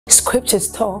Scriptures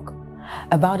talk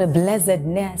about a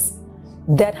blessedness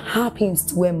that happens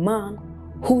to a man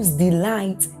whose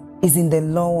delight is in the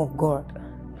law of God.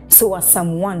 So as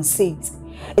Psalm 1 says,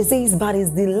 it says, but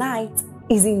his delight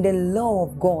is in the law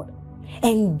of God,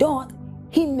 and doth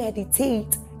he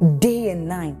meditate day and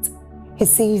night. He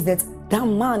says that that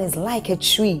man is like a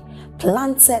tree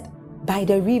planted by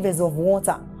the rivers of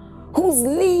water, whose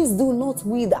leaves do not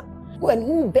wither, and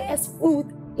who bears fruit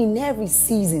in every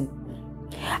season.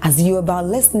 As you're about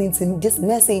listening to this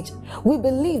message, we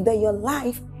believe that your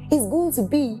life is going to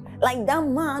be like that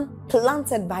man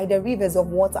planted by the rivers of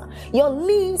water. Your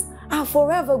leaves are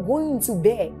forever going to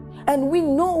bear. And we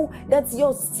know that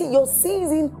your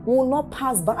season will not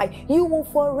pass by. You will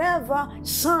forever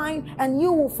shine and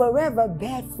you will forever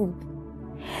bear fruit.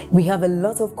 We have a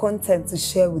lot of content to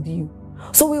share with you.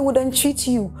 So we would entreat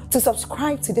you to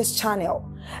subscribe to this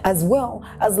channel, as well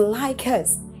as like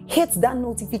us. Hit that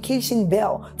notification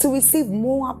bell to receive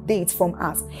more updates from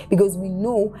us, because we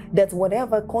know that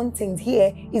whatever content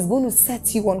here is going to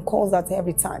set you on course at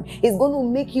every time. It's going to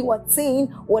make you attain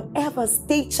whatever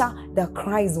stature that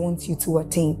Christ wants you to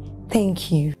attain. Thank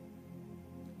you.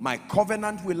 My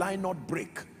covenant will I not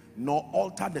break, nor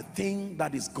alter the thing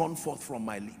that is gone forth from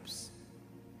my lips.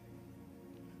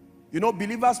 You know,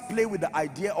 believers play with the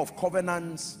idea of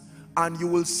covenants, and you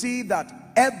will see that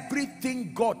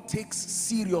everything God takes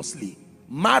seriously,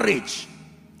 marriage,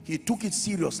 he took it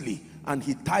seriously and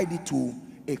he tied it to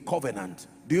a covenant.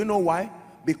 Do you know why?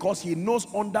 Because he knows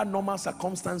under normal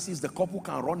circumstances the couple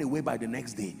can run away by the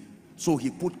next day. So he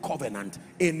put covenant,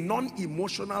 a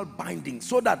non-emotional binding,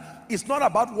 so that it's not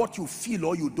about what you feel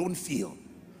or you don't feel.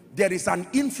 There is an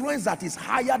influence that is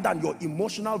higher than your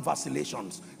emotional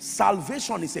vacillations.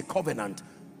 Salvation is a covenant.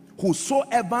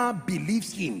 Whosoever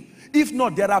believes him. If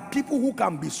not, there are people who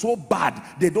can be so bad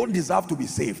they don't deserve to be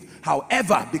saved.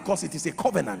 However, because it is a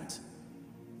covenant,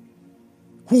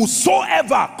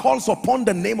 whosoever calls upon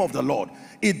the name of the Lord,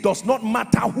 it does not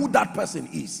matter who that person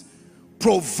is,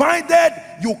 provided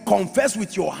you confess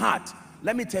with your heart.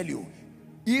 Let me tell you,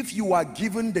 if you are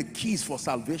given the keys for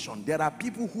salvation, there are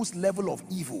people whose level of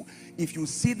evil, if you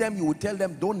see them, you will tell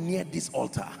them, don't near this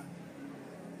altar.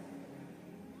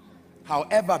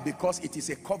 However, because it is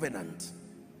a covenant,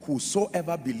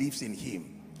 whosoever believes in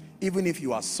him, even if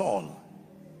you are Saul,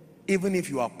 even if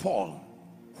you are Paul,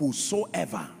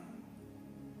 whosoever.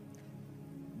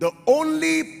 The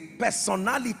only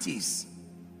personalities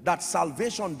that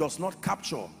salvation does not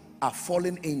capture are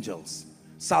fallen angels.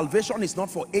 Salvation is not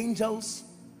for angels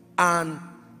and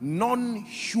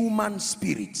non-human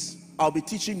spirits. I'll be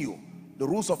teaching you the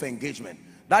rules of engagement.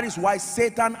 That is why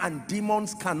Satan and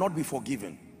demons cannot be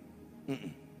forgiven.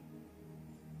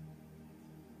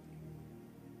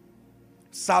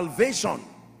 Salvation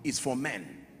is for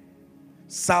men.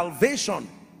 Salvation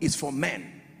is for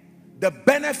men. The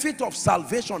benefit of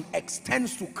salvation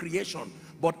extends to creation,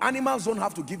 but animals don't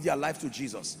have to give their life to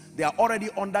Jesus. They are already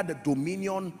under the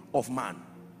dominion of man.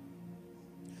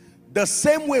 The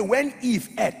same way when Eve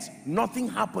ate, nothing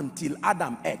happened till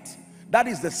Adam ate. That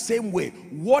is the same way.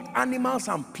 What animals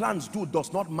and plants do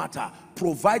does not matter,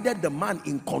 provided the man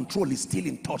in control is still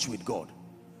in touch with God.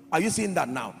 Are you seeing that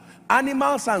now?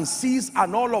 Animals and seas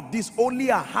and all of this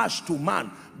only are harsh to man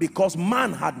because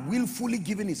man had willfully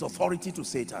given his authority to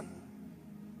Satan.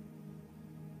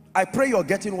 I pray you're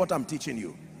getting what I'm teaching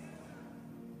you.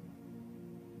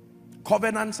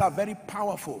 Covenants are very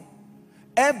powerful.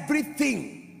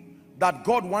 Everything that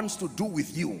God wants to do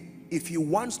with you, if he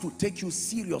wants to take you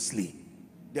seriously,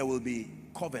 there will be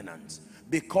covenants.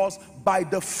 Because by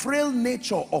the frail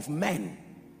nature of men,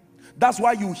 that's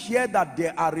why you hear that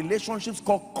there are relationships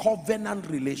called covenant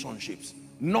relationships,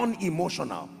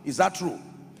 non-emotional. Is that true?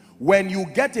 When you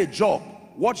get a job,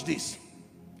 watch this.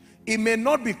 It may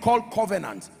not be called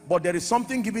covenant, but there is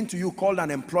something given to you called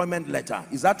an employment letter.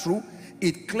 Is that true?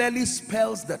 It clearly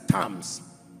spells the terms.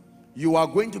 You are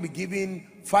going to be given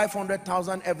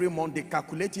 500,000 every month. They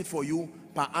calculate it for you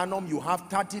per annum. You have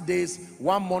 30 days,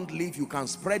 1 month leave. You can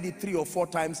spread it 3 or 4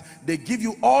 times. They give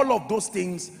you all of those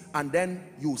things and then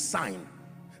you sign.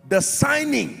 The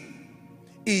signing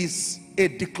is a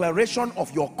declaration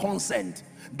of your consent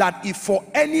that if for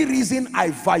any reason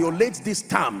I violate these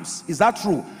terms, is that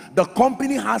true? The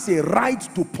company has a right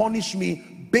to punish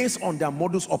me based on their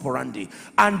modus operandi,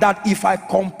 and that if I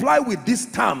comply with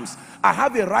these terms, I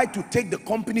have a right to take the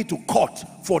company to court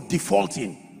for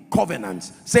defaulting.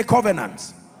 Covenants. Say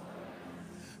covenants.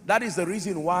 That is the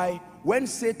reason why when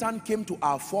Satan came to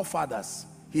our forefathers,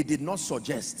 he did not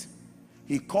suggest.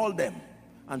 He called them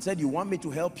and said, you want me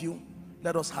to help you?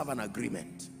 Let us have an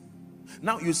agreement.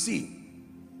 Now you see,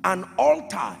 an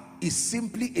altar is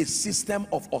simply a system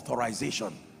of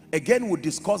authorization. Again, we'll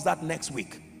discuss that next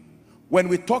week when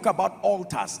we talk about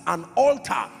altars. An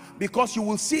altar, because you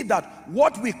will see that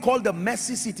what we call the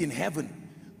mercy seat in heaven,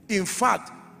 in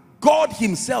fact, God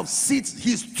himself sits,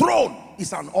 his throne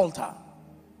is an altar,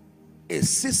 a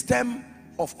system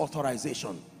of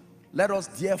authorization. Let us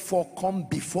therefore come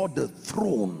before the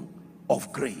throne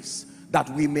of grace, that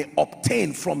we may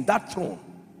obtain from that throne.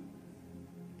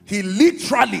 He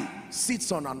literally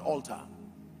sits on an altar.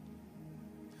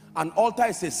 An altar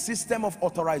is a system of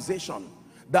authorization.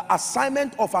 The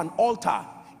assignment of an altar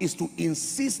is to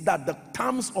insist that the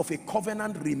terms of a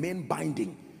covenant remain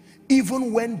binding,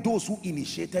 even when those who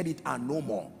initiated it are no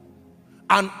more.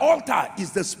 An altar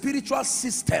is the spiritual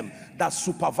system that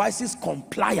supervises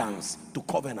compliance to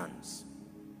covenants.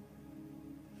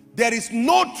 There is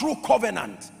no true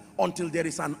covenant until there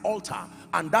is an altar,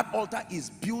 and that altar is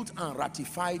built and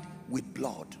ratified with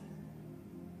blood.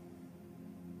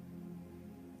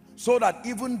 So that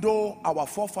even though our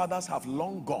forefathers have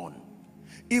long gone,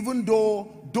 even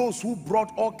though those who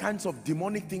brought all kinds of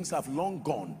demonic things have long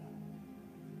gone,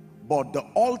 but the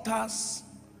altars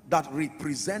that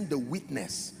represent the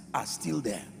witness are still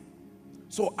there.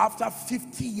 So after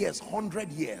 50 years,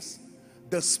 100 years,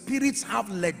 the spirits have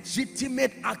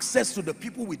legitimate access to the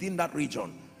people within that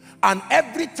region. And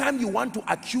every time you want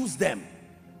to accuse them,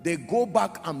 they go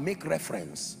back and make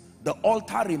reference. The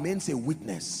altar remains a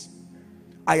witness.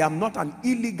 I am not an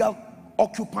illegal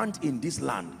occupant in this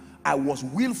land. I was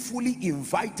willfully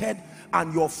invited,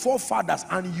 and your forefathers,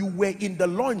 and you were in the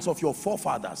loins of your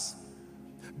forefathers.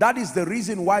 That is the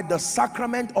reason why the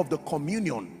sacrament of the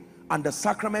communion and the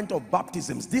sacrament of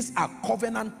baptisms, these are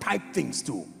covenant type things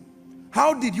too.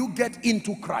 How did you get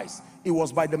into Christ? It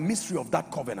was by the mystery of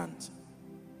that covenant.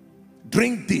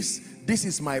 Drink this. This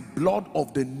is my blood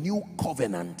of the new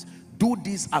covenant. Do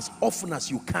this as often as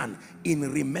you can in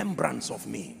remembrance of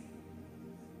me.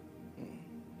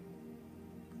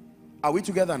 Are we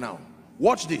together now?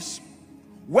 Watch this.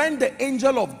 When the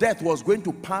angel of death was going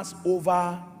to pass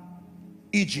over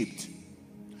Egypt,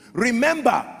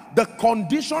 remember, the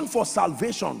condition for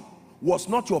salvation was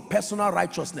not your personal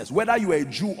righteousness, whether you were a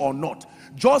Jew or not.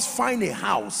 Just find a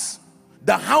house.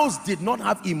 The house did not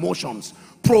have emotions.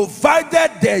 Provided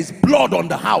there is blood on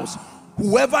the house,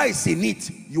 whoever is in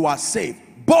it, you are saved.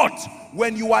 But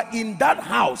when you are in that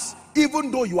house,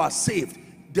 even though you are saved,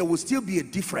 there will still be a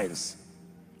difference.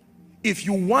 If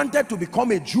you wanted to become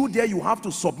a Jew there, you have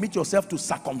to submit yourself to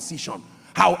circumcision.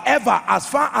 However, as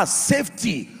far as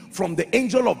safety from the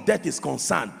angel of death is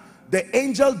concerned, the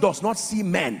angel does not see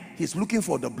men. He's looking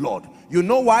for the blood. You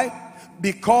know why?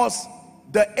 Because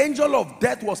the angel of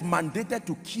death was mandated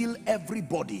to kill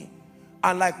everybody.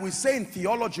 And like we say in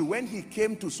theology, when he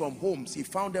came to some homes, he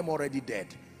found them already dead.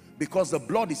 Because the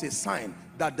blood is a sign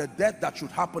that the death that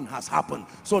should happen has happened.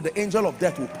 So the angel of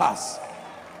death will pass.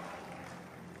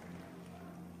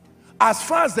 As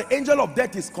far as the angel of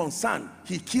death is concerned,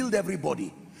 he killed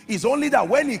everybody. It's only that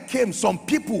when he came, some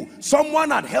people,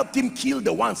 someone had helped him kill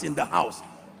the ones in the house.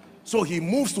 So he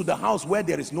moves to the house where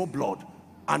there is no blood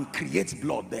and creates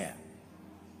blood there.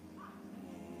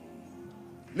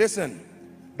 Listen,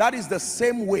 that is the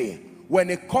same way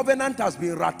when a covenant has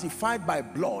been ratified by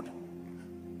blood,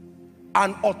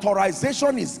 an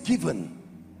authorization is given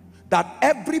that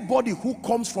everybody who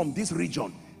comes from this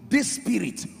region, this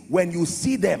spirit, when you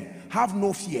see them, have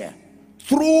no fear.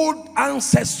 Through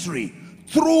ancestry,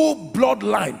 through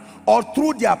bloodline, or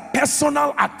through their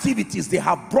personal activities, they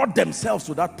have brought themselves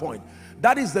to that point.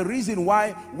 That is the reason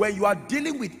why when you are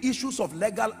dealing with issues of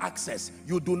legal access,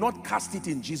 you do not cast it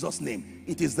in Jesus' name.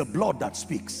 It is the blood that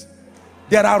speaks.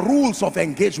 There are rules of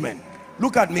engagement.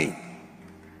 Look at me.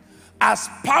 As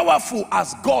powerful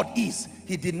as God is,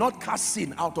 he did not cast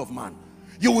sin out of man.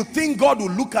 You would think God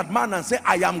will look at man and say,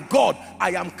 I am God,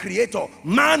 I am creator.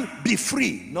 Man, be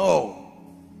free. No.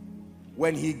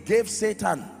 When he gave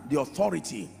Satan the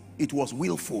authority, it was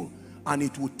willful, and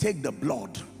it would take the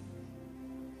blood.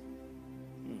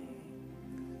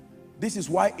 This is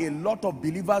why a lot of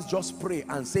believers just pray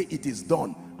and say it is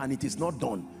done, and it is not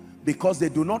done, because they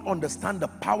do not understand the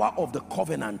power of the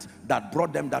covenant that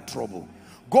brought them that trouble.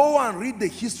 Go and read the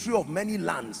history of many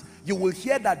lands. You will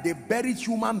hear that they buried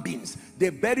human beings. They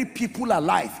buried people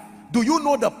alive. Do you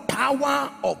know the power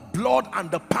of blood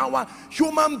and the power?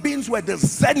 Human beings were the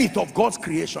zenith of God's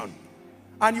creation.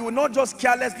 And you will not just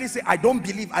carelessly say, I don't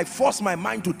believe, I force my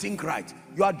mind to think right.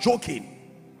 You are joking.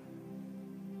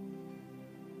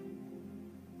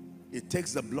 It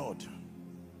takes the blood.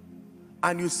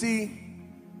 And you see,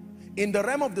 in the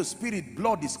realm of the spirit,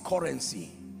 blood is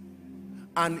currency.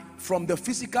 And from the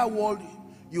physical world,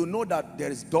 you know that there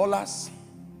is dollars,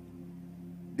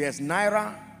 There's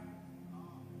naira,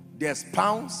 there's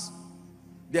pounds,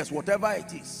 there's whatever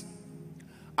it is.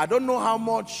 I don't know how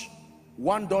much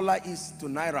 $1 is to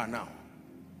naira now.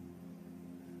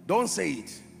 Don't say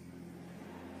it.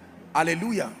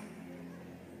 Hallelujah.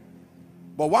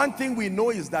 But one thing we know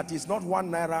is that it's not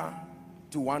 1 naira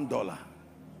to $1.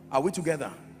 Are we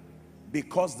together?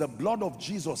 Because the blood of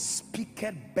Jesus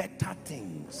speaketh better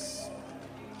things.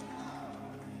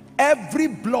 Every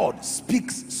blood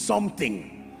speaks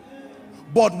something.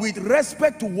 But with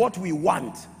respect to what we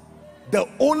want, the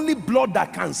only blood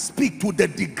that can speak to the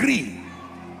degree,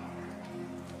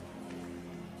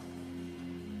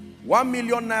 1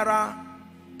 million naira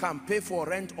can pay for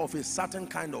rent of a certain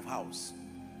kind of house.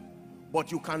 But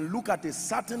you can look at a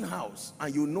certain house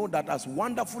and you know that as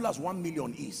wonderful as 1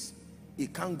 million is,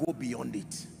 it can't go beyond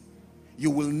it.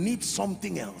 You will need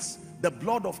something else. The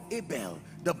blood of Abel,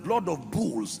 the blood of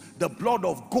bulls, the blood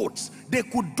of goats, they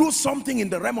could do something in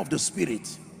the realm of the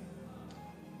spirit.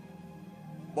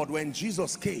 But when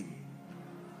Jesus came,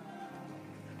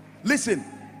 listen,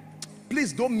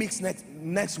 please don't mix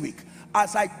next week.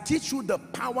 As I teach you the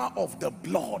power of the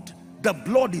blood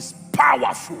is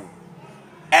powerful.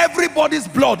 Everybody's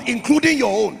blood, including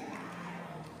your own.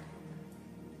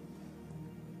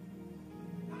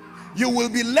 You will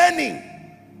be learning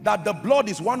that the blood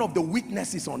is one of the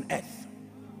witnesses on earth.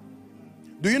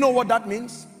 Do you know what that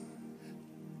means?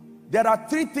 There are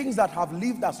 3 things that have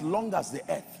lived as long as the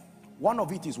earth. One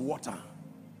of it is water.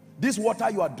 This water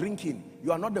you are drinking,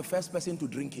 you are not the first person to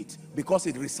drink it because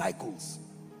it recycles.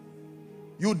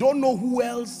 You don't know who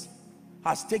else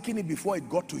has taken it before it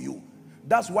got to you.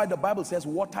 That's why the Bible says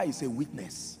water is a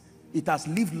witness. It has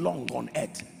lived long on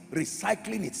earth,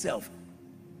 recycling itself.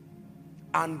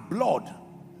 And blood,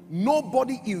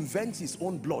 nobody invents his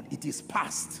own blood. It is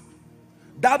passed.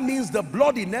 That means the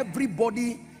blood in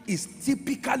everybody is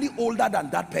typically older than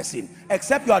that person,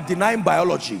 except you are denying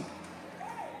biology.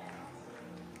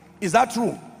 Is that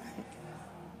true?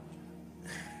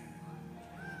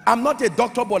 I'm not a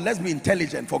doctor, but let's be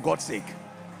intelligent for God's sake.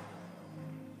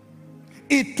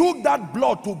 It took that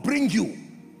blood to bring you.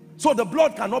 So the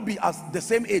blood cannot be as the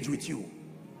same age with you.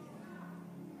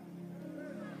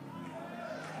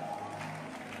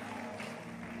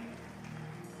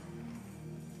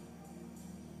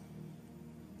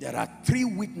 There are 3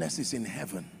 witnesses in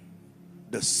heaven: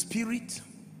 the Spirit,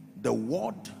 the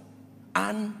Word,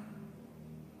 and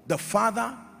the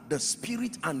Father, the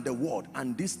Spirit, and the Word.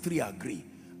 And these 3 agree.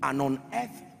 And on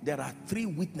earth, there are 3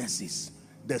 witnesses: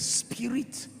 the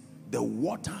Spirit, the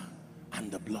water,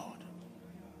 and the blood.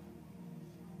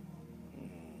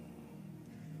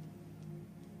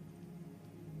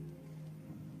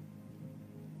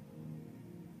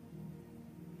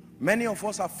 Many of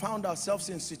us have found ourselves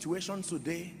in situations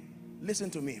today.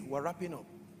 Listen to me, we're wrapping up.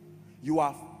 You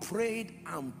have prayed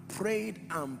and prayed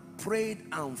and prayed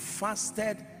and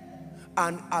fasted,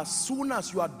 and as soon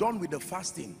as you are done with the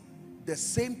fasting, the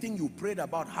same thing you prayed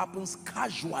about happens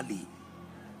casually,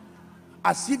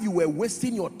 as if you were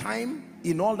wasting your time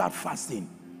in all that fasting.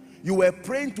 You were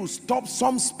praying to stop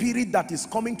some spirit that is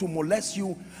coming to molest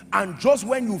you, and just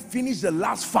when you finish the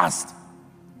last fast,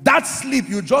 that sleep,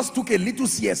 you just took a little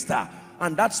siesta,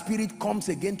 and that spirit comes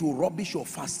again to rubbish your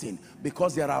fasting,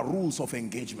 because there are rules of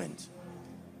engagement.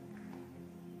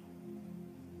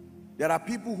 There are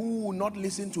people who will not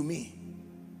listen to me.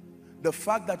 The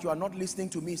fact that you are not listening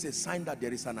to me is a sign that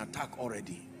there is an attack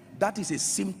already. That is a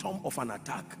symptom of an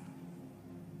attack.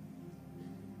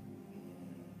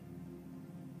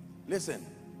 Listen,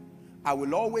 I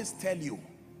will always tell you,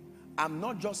 I'm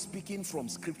not just speaking from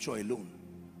scripture alone.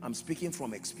 I'm speaking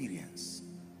from experience.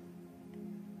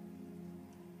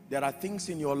 There are things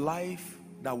in your life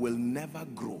that will never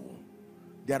grow.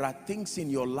 There are things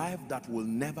in your life that will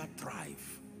never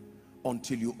thrive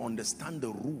until you understand the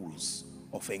rules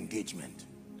of engagement.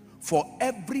 For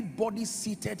everybody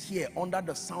seated here under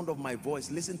the sound of my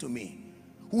voice, listen to me,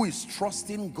 who is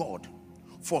trusting God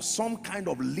for some kind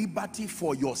of liberty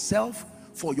for yourself,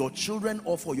 for your children,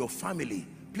 or for your family,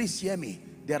 please hear me.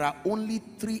 There are only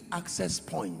 3 access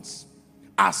points.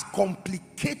 As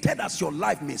complicated as your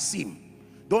life may seem,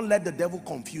 don't let the devil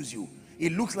confuse you.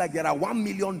 It looks like there are 1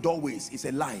 million doorways. It's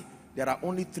a lie. There are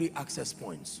only 3 access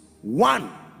points.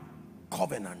 1,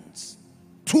 covenants.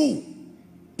 2,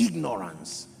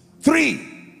 ignorance.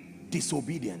 3,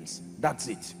 disobedience. That's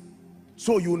it.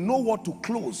 So you know what to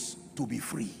close to be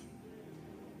free.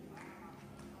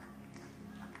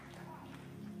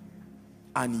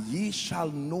 And ye shall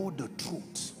know the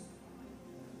truth.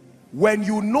 When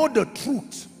you know the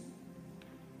truth,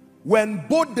 when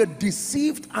both the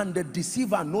deceived and the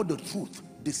deceiver know the truth,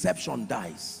 deception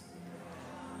dies.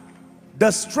 The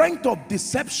strength of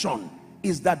deception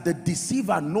is that the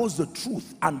deceiver knows the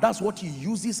truth, and that's what he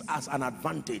uses as an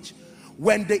advantage.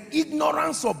 When the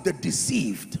ignorance of the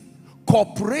deceived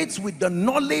cooperates with the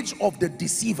knowledge of the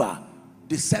deceiver,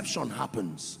 deception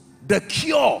happens. The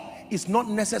cure is not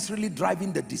necessarily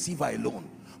driving the deceiver alone,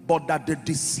 but that the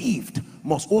deceived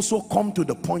must also come to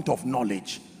the point of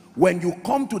knowledge. When you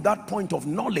come to that point of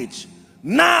knowledge,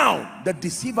 now the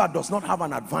deceiver does not have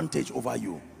an advantage over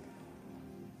you.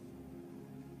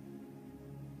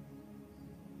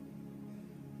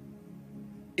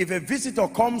 If a visitor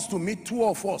comes to meet two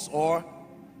of us, or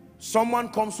someone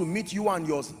comes to meet you and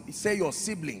your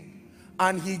sibling,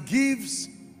 and he gives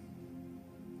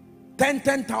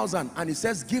 10,000 and he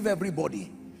says give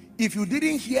everybody, if you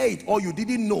didn't hear it or you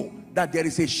didn't know that there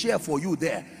is a share for you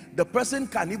there, the person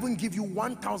can even give you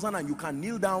 1,000 and you can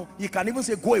kneel down. He can even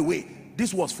say, go away,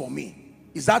 this was for me.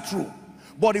 Is that true?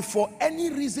 But if for any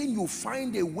reason you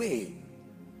find a way,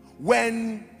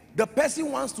 when the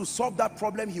person wants to solve that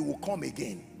problem, he will come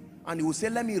again and he will say,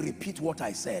 let me repeat what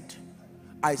I said.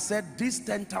 I said this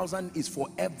 10,000 is for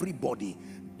everybody.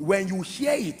 When you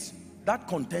hear it, that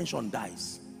contention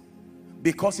dies,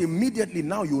 because immediately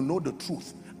now you know the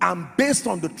truth, and based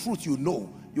on the truth you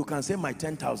know, you can say my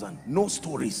 10,000, no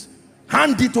stories,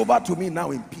 hand it over to me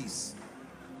now in peace.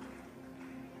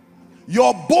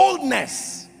 Your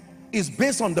boldness is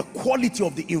based on the quality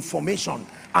of the information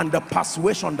and the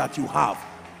persuasion that you have.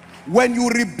 When you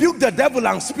rebuke the devil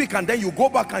and speak, and then you go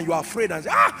back and you are afraid and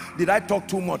say, did I talk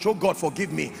too much? Oh God,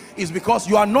 forgive me. It's because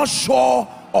you are not sure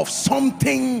of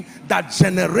something that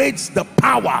generates the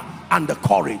power and the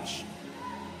courage.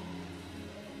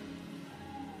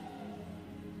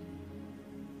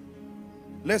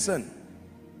 Listen,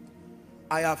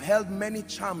 I have held many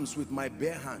charms with my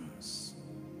bare hands.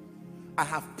 I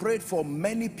have prayed for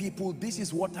many people. This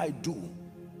is what I do.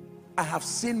 I have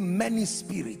seen many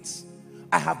spirits.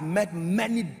 I have met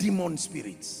many demon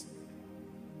spirits.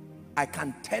 I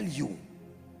can tell you,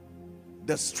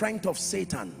 the strength of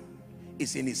Satan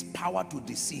is in his power to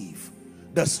deceive.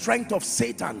 The strength of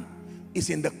Satan is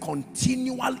in the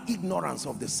continual ignorance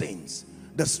of the saints.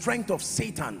 The strength of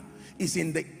Satan is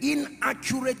in the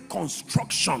inaccurate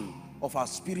construction of our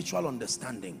spiritual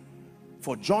understanding.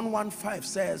 For John 1:5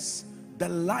 says, the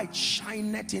light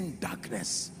shineth in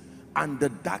darkness, and the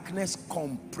darkness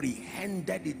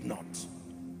comprehended it not.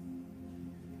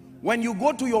 When you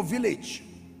go to your village,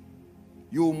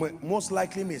 you most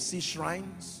likely may see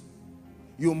shrines.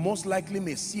 You most likely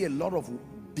may see a lot of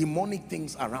demonic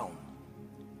things around.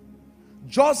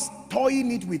 Just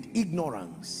toying it with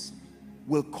ignorance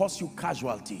will cause you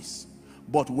casualties.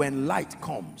 But when light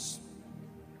comes,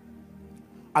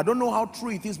 I don't know how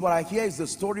true it is, but I hear it's the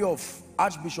story of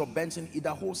Archbishop Benson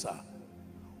Idahosa.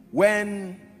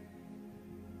 When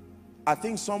I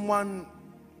think someone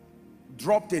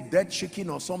dropped a dead chicken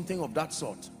or something of that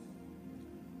sort,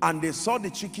 and they saw the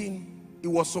chicken, it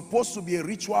was supposed to be a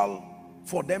ritual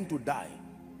for them to die,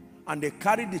 and they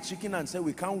carried the chicken and said,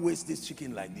 we can't waste this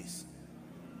chicken like this,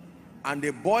 and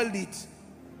they boiled it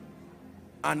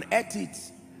and ate it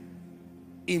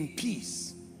in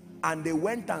peace, and they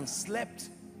went and slept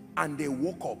and they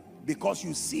woke up. Because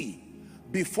you see,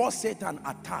 before Satan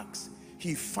attacks,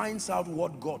 he finds out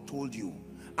what God told you,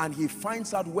 and he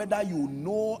finds out whether you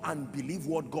know and believe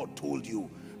what God told you.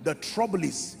 The trouble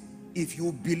is, if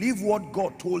you believe what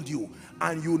God told you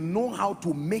and you know how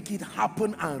to make it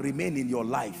happen and remain in your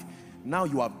life, now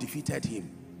you have defeated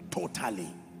him totally.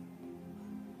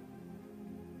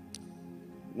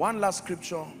 One last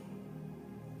scripture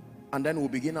and then we'll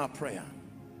begin our prayer.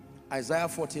 Isaiah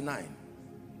 49.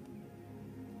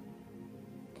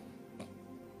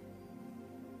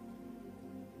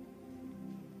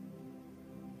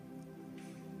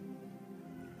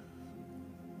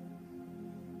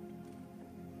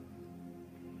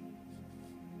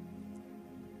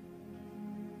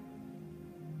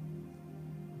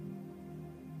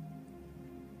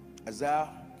 Isaiah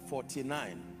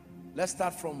 49. Let's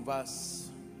start from verse,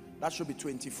 that should be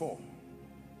 24.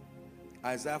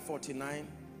 Isaiah 49,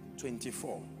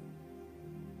 24.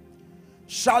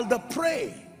 Shall the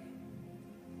prey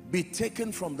be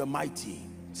taken from the mighty?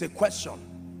 It's a question.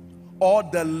 Or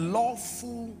the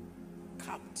lawful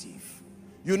captive?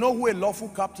 You know who a lawful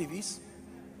captive is?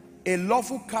 A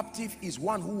lawful captive is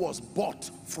one who was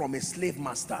bought from a slave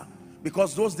master.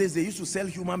 Because those days they used to sell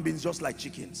human beings just like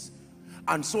chickens.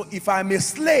 And so if I'm a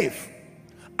slave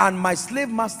and my slave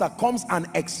master comes and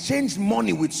exchanges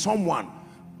money with someone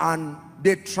and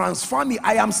they transfer me,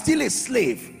 I am still a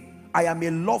slave. I am a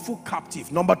lawful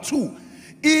captive. Number two,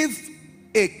 if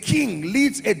a king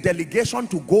leads a delegation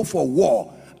to go for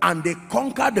war and they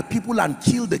conquer the people and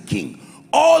kill the king,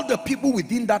 all the people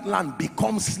within that land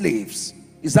become slaves.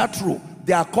 Is that true?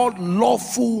 They are called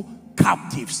lawful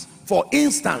captives. For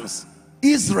instance,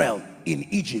 Israel in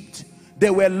Egypt, they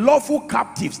were lawful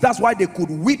captives. That's why they could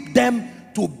whip them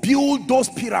to build those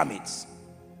pyramids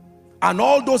and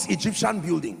all those Egyptian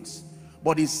buildings.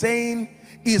 But he's saying,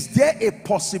 is there a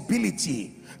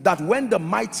possibility that when the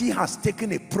mighty has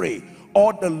taken a prey,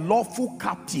 or the lawful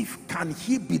captive, can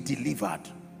he be delivered?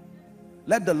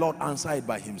 Let the Lord answer it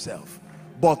by himself.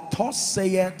 But thus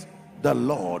saith the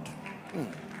Lord,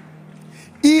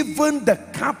 even the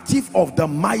captive of the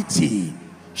mighty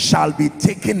shall be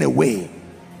taken away,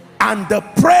 and the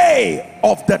prey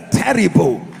of the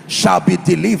terrible shall be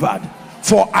delivered.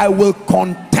 For I will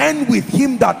contend with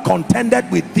him that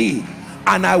contended with thee,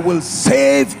 and I will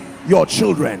save your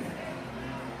children.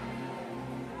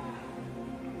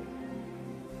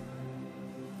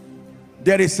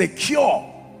 There is a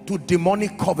cure to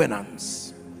demonic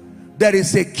covenants. There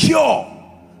is a cure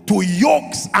to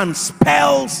yokes and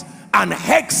spells and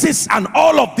hexes and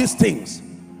all of these things.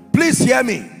 Please hear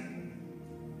me.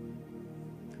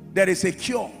 There is a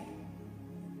cure.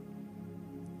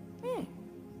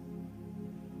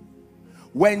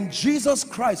 When Jesus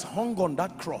Christ hung on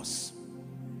that cross,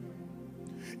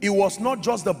 it was not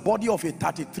just the body of a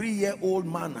 33-year-old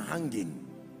man hanging.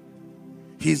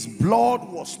 His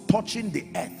blood was touching the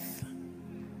earth.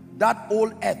 That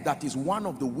old earth that is one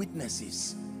of the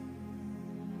witnesses.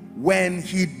 When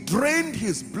he drained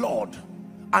his blood,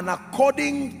 and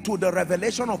according to the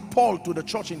revelation of Paul to the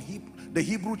church in the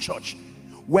Hebrew church,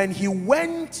 when he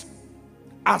went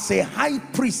as a high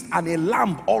priest and a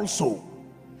lamb also,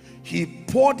 he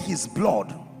poured his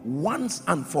blood once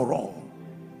and for all,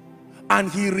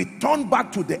 and he returned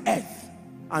back to the earth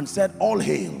and said, all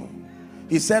hail.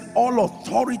 He said, all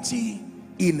authority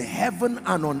in heaven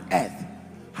and on earth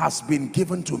has been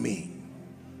given to me.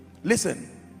 Listen,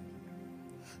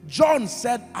 John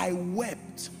said, I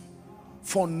wept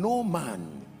for no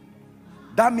man.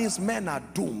 That means men are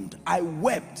doomed. I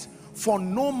wept for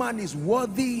no man is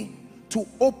worthy to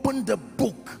open the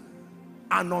book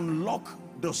and unlock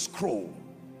the scroll.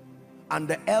 And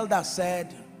the elder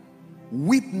said,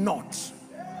 weep not,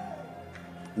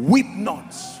 weep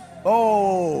not.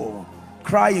 Oh,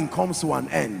 crying comes to an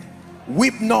end.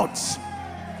 Weep not,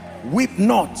 weep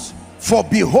not, for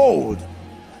behold,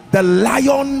 the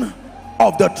Lion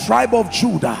of the tribe of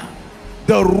Judah,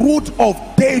 the root of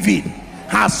David,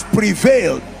 has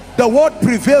prevailed. The word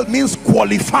prevailed means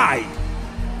qualified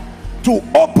to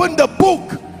open the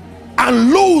book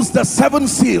and loose the 7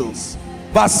 seals.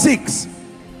 Verse 6,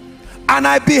 and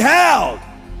I beheld,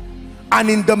 and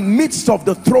in the midst of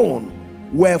the throne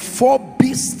were 4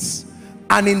 beasts,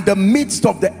 and in the midst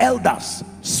of the elders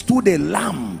stood a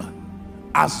lamb,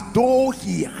 as though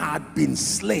he had been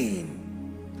slain,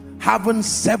 having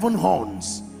 7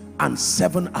 horns and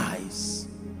 7 eyes.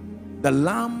 The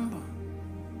lamb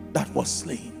that was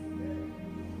slain.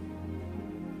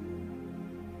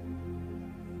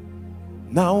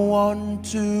 Now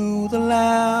unto the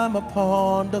Lamb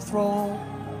upon the throne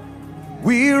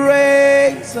we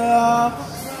raise up,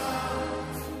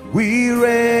 we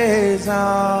raise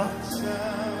up.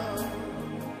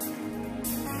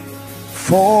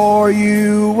 For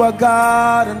you are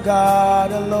God and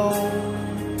God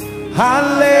alone.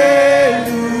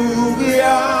 Hallelujah,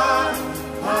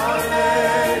 hallelujah.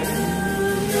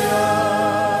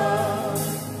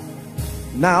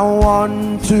 Now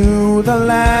unto the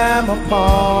Lamb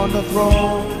upon the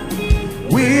throne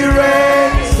we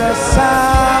raise a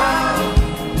sound,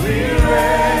 we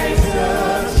raise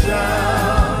a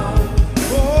sound.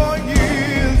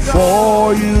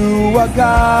 For you are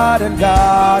God and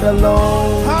God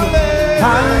alone.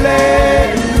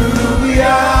 Hallelujah,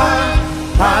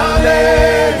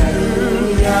 hallelujah.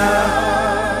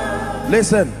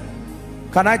 Listen,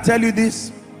 can I tell you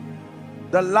this?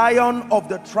 The Lion of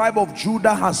the tribe of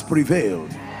Judah has prevailed.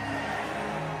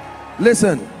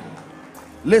 Listen,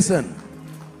 listen.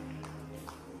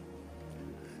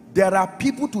 There are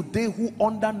people today who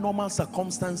under normal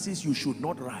circumstances you should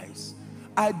not rise.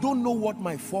 I don't know what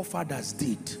my forefathers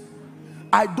did.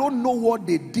 I don't know what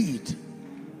they did.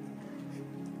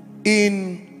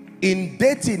 In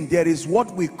dating, there is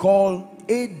what we call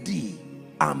AD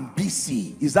and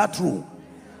BC. Is that true?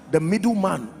 The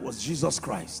middleman was Jesus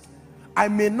Christ. I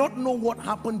may not know what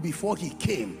happened before he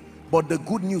came, but the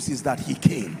good news is that he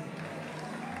came.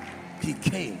 He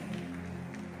came.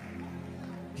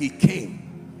 He came.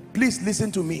 Please listen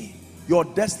to me. Your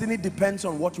destiny depends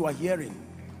on what you are hearing.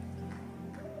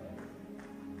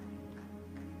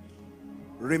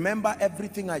 Remember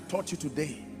everything I taught you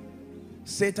today.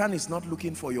 Satan is not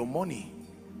looking for your money.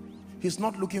 He's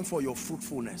not looking for your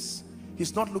fruitfulness.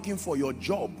 He's not looking for your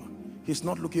job. He's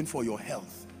not looking for your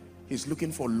health. He's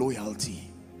looking for loyalty.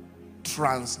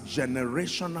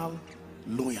 Transgenerational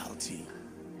loyalty.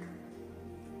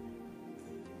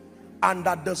 And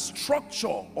that the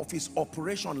structure of his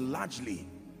operation largely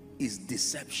is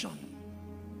deception.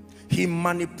 He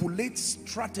manipulates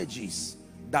strategies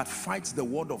that fights the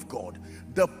word of God.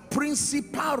 The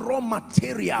principal raw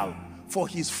material for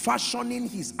his fashioning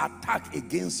his attack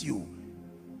against you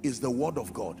is the word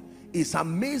of God. It's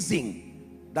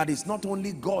amazing that it's not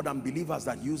only God and believers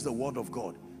that use the word of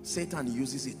God. Satan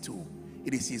uses it too.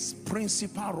 It is his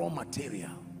principal raw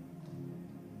material.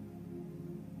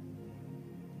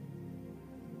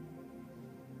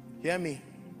 Hear me.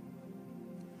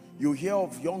 You hear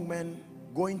of young men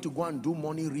going to go and do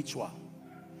money ritual.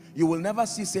 You will never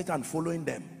see Satan following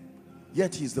them,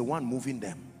 yet he's the one moving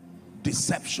them.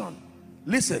 Deception.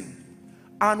 Listen,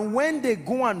 and when they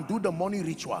go and do the money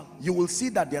ritual, you will see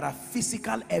that there are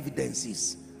physical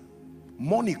evidences.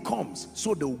 Money comes,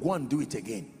 so they'll go and do it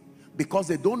again, because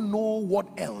they don't know what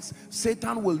else.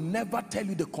 Satan will never tell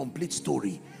you the complete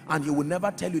story, and he will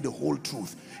never tell you the whole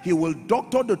truth. He will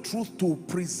doctor the truth to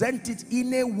present it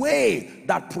in a way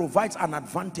that provides an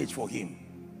advantage for him.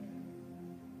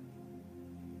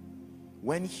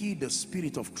 When he, the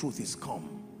Spirit of truth, is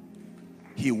come,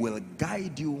 he will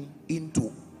guide you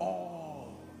into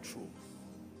all truth.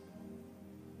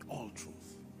 All truth.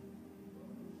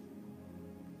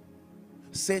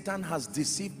 Satan has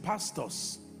deceived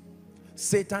pastors.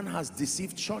 Satan has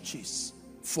deceived churches.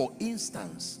 For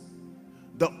instance,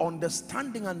 the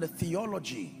understanding and the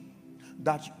theology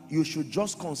that you should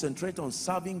just concentrate on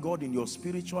serving God in your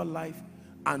spiritual life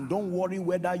and don't worry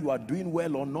whether you are doing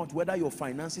well or not, whether your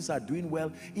finances are doing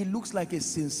well. It looks like a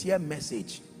sincere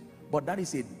message, but that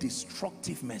is a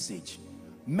destructive message.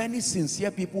 Many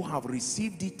sincere people have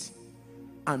received it,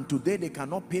 and today they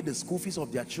cannot pay the school fees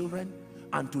of their children,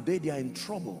 and today they are in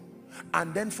trouble.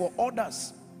 And then for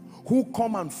others who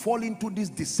come and fall into this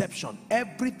deception,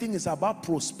 everything is about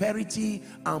prosperity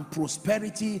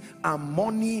and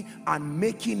money and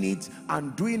making it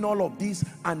and doing all of this,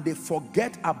 and they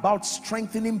forget about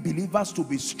strengthening believers to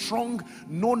be strong.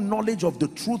 No knowledge of the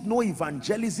truth, no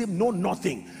evangelism, no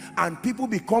nothing, and people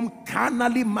become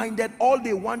carnally minded. All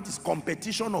they want is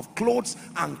competition of clothes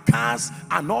and cars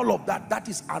and all of that. That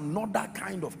is another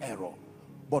kind of error.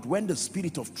 But when the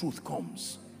Spirit of truth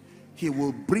comes, he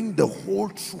will bring the whole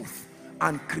truth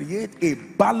and create a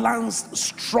balanced,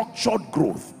 structured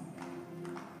growth.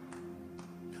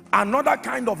 Another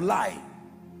kind of lie,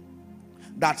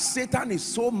 that Satan is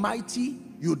so mighty,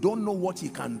 you don't know what he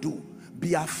can do.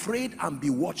 Be afraid and be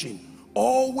watching.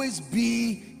 Always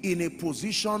be in a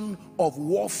position of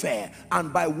warfare.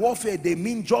 And by warfare, they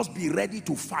mean just be ready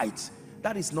to fight.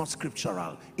 That is not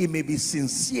scriptural. It may be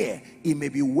sincere, it may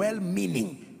be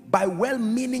well-meaning, by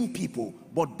well-meaning people,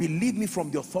 but believe me, from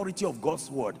the authority of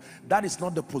God's word, that is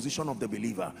not the position of the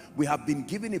believer. We have been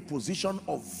given a position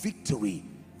of victory,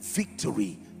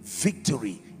 victory,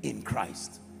 victory in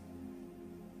Christ.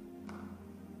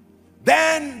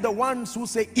 Then the ones who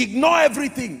say, ignore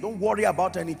everything, don't worry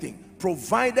about anything,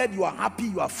 provided you are happy,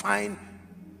 you are fine.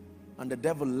 And the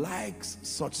devil likes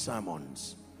such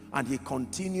sermons, and he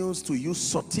continues to use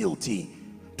subtlety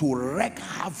to wreak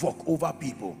havoc over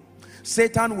people.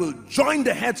 Satan will join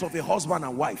the heads of a husband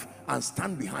and wife and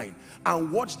stand behind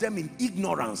and watch them in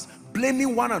ignorance,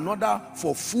 blaming one another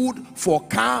for food, for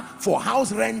car, for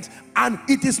house rent, and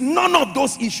it is none of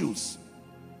those issues.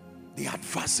 The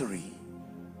adversary.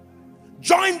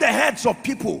 Join the heads of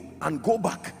people and go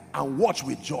back and watch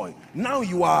with joy. Now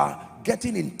you are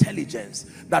getting intelligence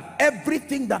that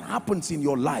everything that happens in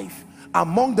your life,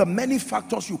 among the many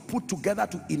factors you put together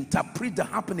to interpret the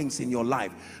happenings in your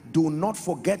life, do not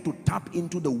forget to tap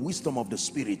into the wisdom of the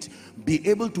Spirit. Be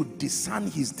able to discern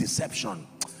his deception.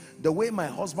 The way my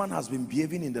husband has been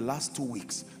behaving in the last 2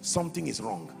 weeks, something is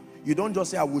wrong. You don't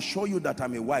just say, I will show you that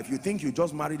I'm a wife. You think you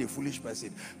just married a foolish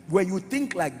person. When you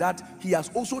think like that, he has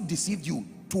also deceived you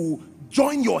to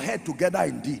join your head together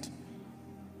indeed.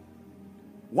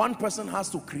 One person has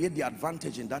to create the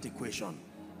advantage in that equation.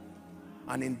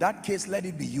 And in that case, let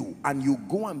it be you. And you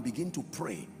go and begin to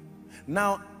pray.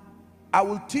 Now, I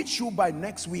will teach you by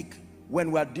next week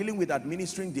when we are dealing with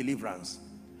administering deliverance.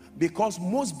 Because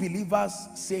most believers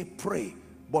say pray,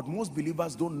 but most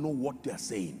believers don't know what they are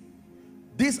saying.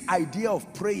 This idea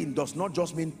of praying does not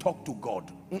just mean talk to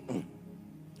God.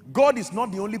 God is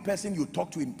not the only person you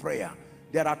talk to in prayer.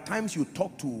 There are times you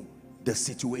talk to the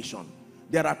situation.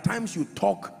 There are times you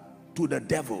talk to the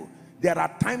devil. There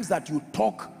are times that you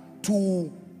talk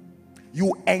to,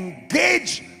 you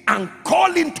engage and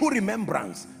call into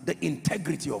remembrance the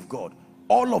integrity of God.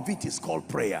 All of it is called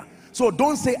prayer. So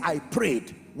don't say, I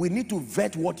prayed. We need to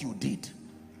vet what you did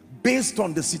based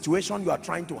on the situation you are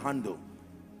trying to handle.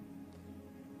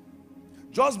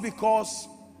 Just because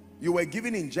you were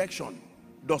given injection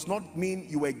does not mean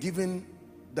you were given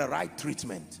the right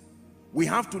treatment. We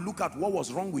have to look at what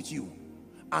was wrong with you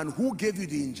and who gave you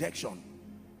the injection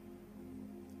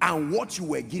and what you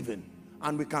were given,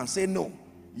 and we can say, no,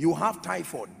 you have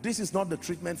typhoid. This is not the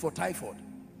treatment for typhoid.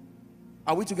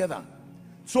 Are we together?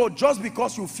 So just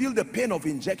because you feel the pain of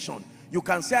injection, you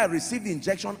can say, I received the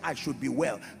injection, I should be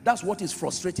well. That's what is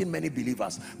frustrating many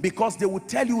believers, because they will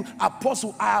tell you,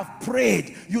 Apostle, I have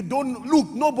prayed. You don't, look,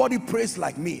 nobody prays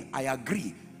like me. I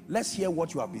agree. Let's hear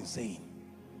what you have been saying.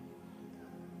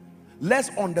 Let's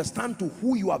understand to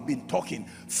who you have been talking.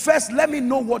 First, let me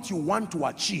know what you want to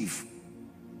achieve.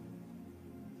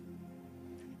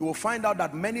 You will find out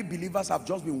that many believers have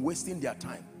just been wasting their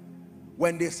time.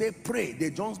 When they say pray,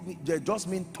 they just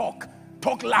mean talk.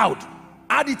 Talk loud.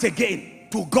 Add it again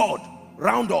to God.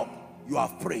 Round up. You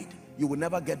have prayed. You will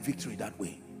never get victory that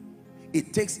way.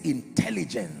 It takes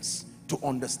intelligence to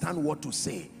understand what to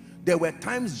say. There were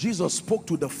times Jesus spoke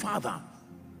to the Father.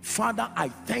 Father, I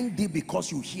thank thee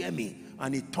because you hear me.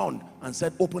 And he turned and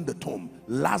said, open the tomb.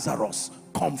 Lazarus,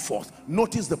 come forth.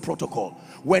 Notice the protocol.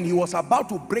 When he was about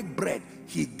to break bread,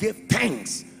 he gave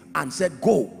thanks and said,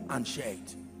 go and share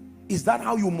it. Is that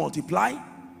how you multiply?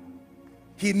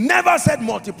 He never said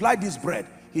multiply this bread.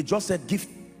 He just said give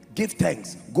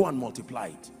thanks, go and multiply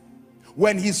it.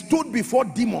 When he stood before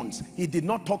demons, he did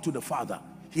not talk to the Father.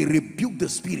 He rebuked the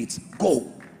spirits,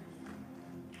 go.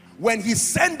 When he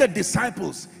sent the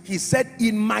disciples, he said,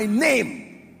 in my name,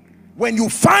 when you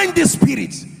find the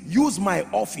spirits, use my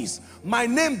office. My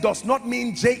name does not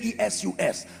mean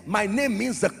Jesus. My name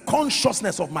means the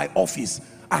consciousness of my office.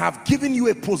 I have given you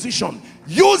a position.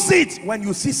 Use it when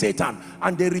you see Satan.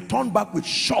 And they returned back with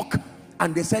shock.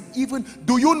 And they said, even,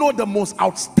 do you know the most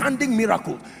outstanding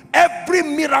miracle? Every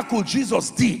miracle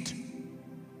Jesus did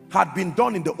had been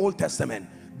done in the Old Testament.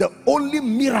 The only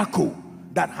miracle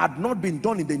that had not been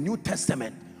done in the New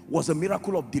Testament was a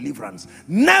miracle of deliverance.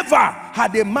 Never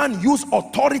had a man used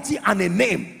authority and a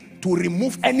name to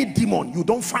remove any demon. You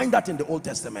don't find that in the Old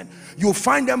Testament. You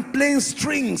find them playing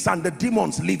strings and the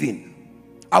demons living.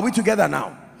 Are we together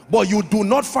now? But you do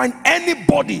not find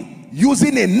anybody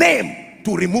using a name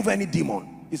to remove any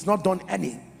demon. It's not done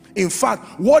any. In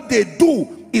fact, what they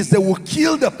do is they will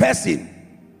kill the person.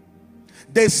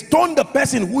 They stone the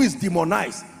person who is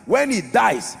demonized. When he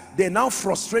dies, they now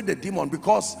frustrate the demon,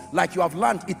 because like you have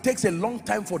learned, it takes a long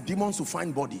time for demons to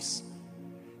find bodies.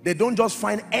 They don't just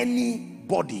find any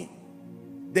body.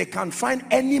 They can find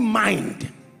any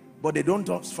mind, but they don't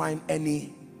just find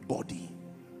any body.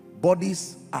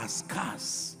 Bodies are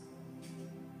scarce.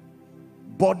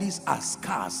 Bodies are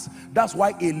scarce. That's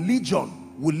why a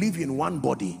legion will live in one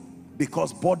body,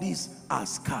 because bodies are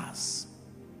scarce.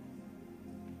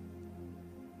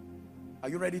 Are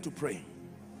you ready to pray?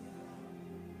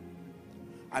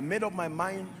 I made up my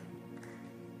mind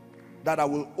that I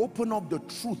will open up the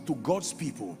truth to God's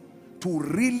people to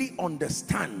really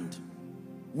understand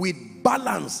with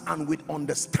balance and with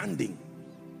understanding.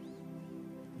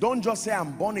 Don't just say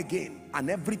I'm born again and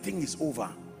everything is over.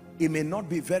 It may not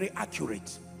be very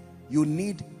accurate. You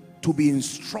need to be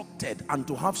instructed and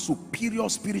to have superior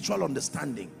spiritual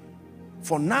understanding.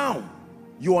 For now,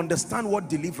 you understand what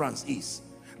deliverance is.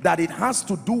 That it has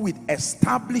to do with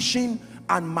establishing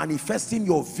and manifesting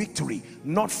your victory,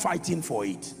 not fighting for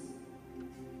it.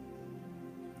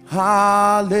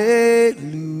 Hallelujah.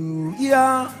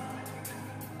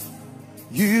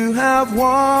 You have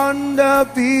won the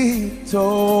victory.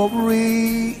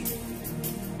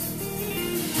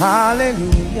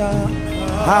 Hallelujah.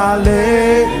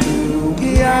 Hallelujah.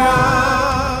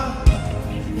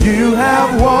 You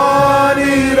have won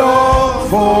it all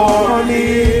for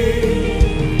me.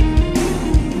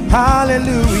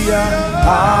 Hallelujah.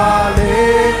 Hallelujah.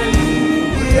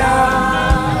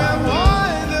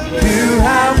 You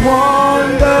have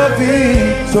won the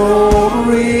victory.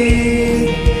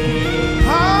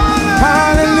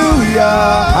 Hallelujah.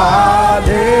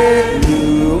 Hallelujah.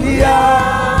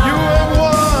 You have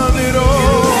won it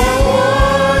all.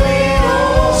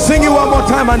 Sing it one more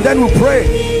time and then we'll pray.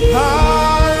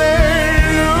 Hallelujah.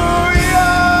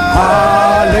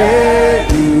 Hallelujah.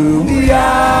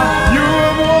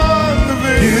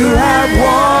 You have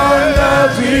won the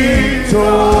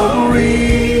victory.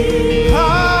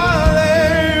 Hallelujah.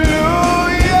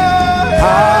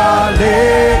 Hallelujah.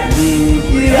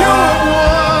 You have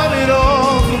won it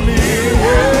all for me.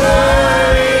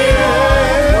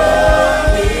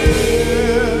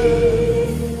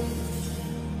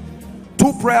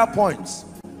 prayer points.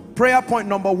 Prayer point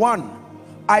number 1,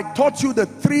 I taught you the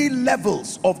 3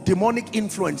 levels of demonic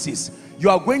influences. You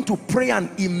are going to pray and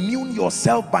immune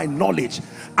yourself by knowledge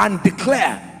and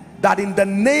declare that in the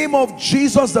name of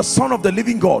Jesus, the Son of the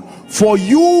living God, for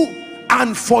you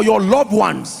and for your loved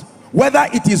ones, whether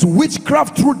it is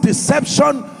witchcraft through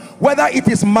deception, whether it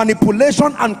is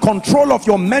manipulation and control of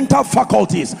your mental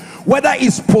faculties, whether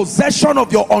it's possession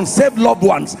of your unsaved loved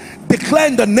ones, declare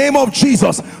in the name of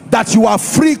Jesus that you are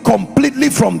free completely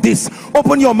from this.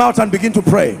 Open your mouth and begin to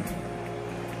pray.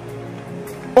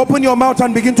 Open your mouth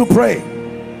and begin to pray.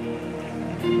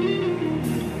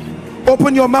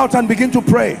 Open your mouth and begin to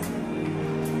pray.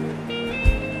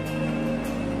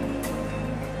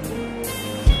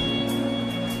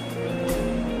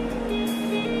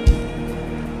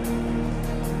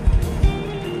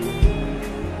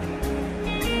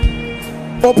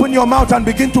 Open your mouth and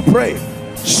begin to pray.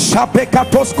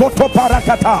 Shapekatos koto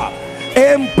parakata,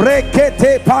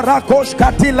 embrekete parakosh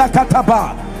katila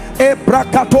kataba,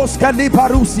 ebrakatos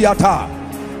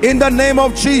kalibarusiata. In the name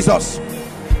of Jesus,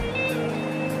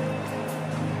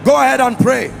 go ahead and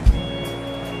pray.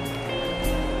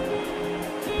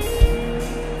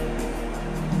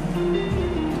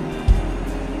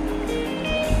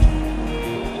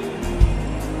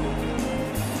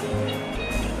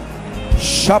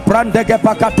 Shabrandege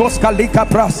pakatos kalika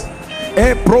pras,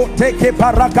 e proteke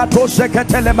parakatos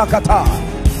ketele makata.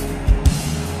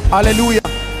 Hallelujah.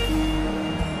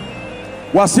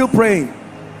 We're still praying.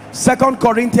 2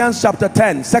 Corinthians chapter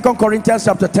 10. 2 Corinthians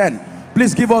chapter 10.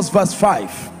 Please give us verse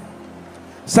 5.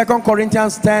 2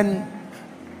 Corinthians 10,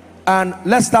 and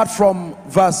let's start from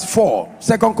verse 4.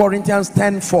 2 Corinthians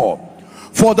 10:4.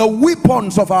 For the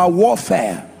weapons of our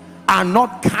warfare are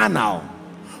not carnal,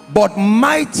 but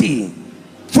mighty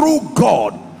through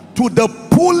God to the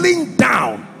pulling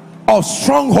down of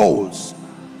strongholds.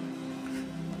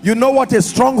 You know what a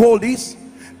stronghold is?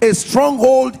 A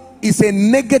stronghold is a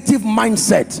negative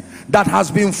mindset that has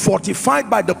been fortified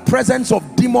by the presence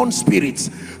of demon spirits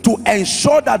to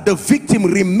ensure that the victim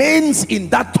remains in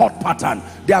that thought pattern.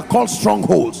 They are called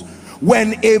strongholds.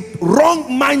 When a wrong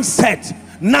mindset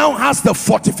now has the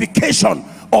fortification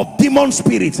of demon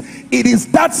spirits, it is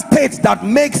that state that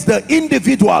makes the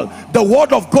individual, the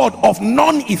word of God, of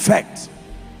non-effect.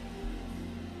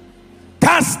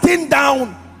 Casting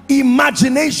down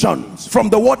imaginations, from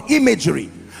the word imagery,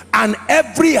 and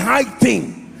every high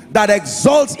thing that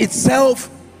exalts itself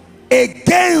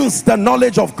against the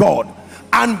knowledge of God,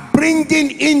 and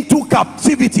bringing into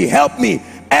captivity, help me,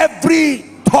 every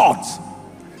thought.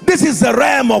 This is the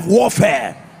realm of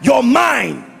warfare. Your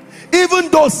mind,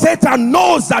 even though Satan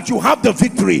knows that you have the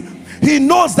victory, he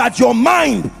knows that your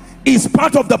mind is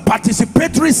part of the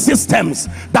participatory systems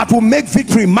that will make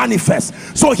victory manifest.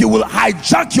 So he will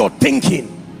hijack your thinking.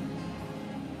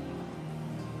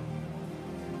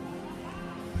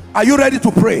 Are you ready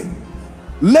to pray?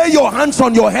 Lay your hands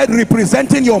on your head,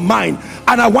 representing your mind,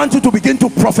 and I want you to begin to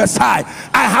prophesy. I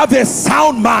have a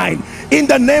sound mind in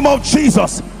the name of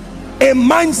Jesus. A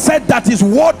mindset that is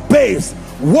word-based,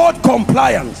 word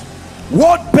compliant,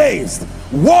 word-based,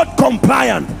 word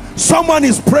compliant. Someone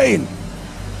is praying.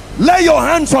 Lay your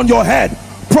hands on your head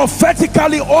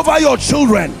prophetically over your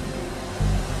children.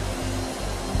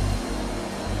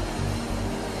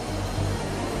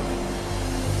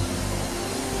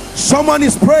 Someone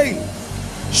is praying.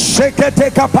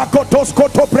 Shekete kapakotos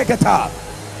koto preketa.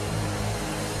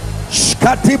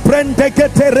 Shkati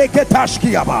prendekete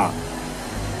reketashkiaba.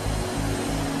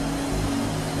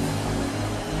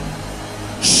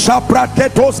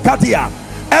 Shapraketos katia.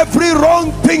 Every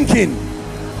wrong thinking,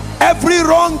 every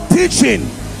wrong teaching,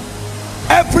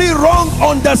 every wrong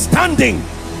understanding,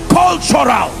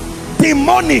 cultural,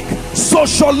 demonic,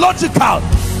 sociological,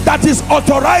 that is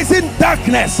authorizing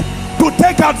darkness to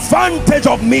take advantage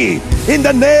of me, in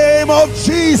the name of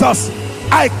Jesus,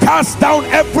 I cast down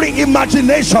every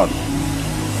imagination.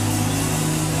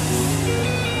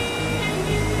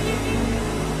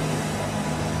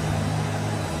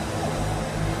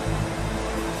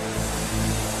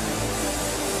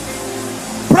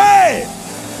 Pray.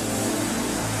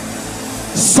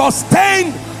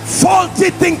 Sustain faulty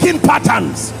thinking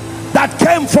patterns that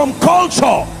came from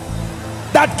culture,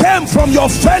 that came from your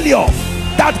failure,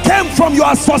 that came from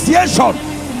your association,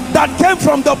 that came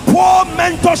from the poor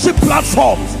mentorship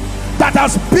platforms that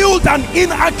has built an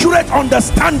inaccurate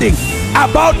understanding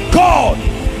about God.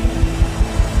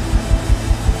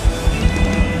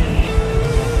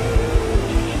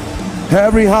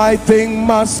 Every high thing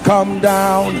must come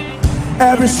down,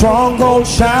 every stronghold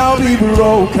shall be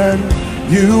broken.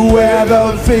 You wear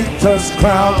the victor's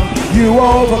crown, you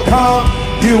overcome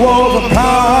You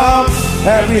overcome.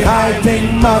 Every high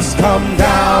thing must come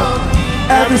down.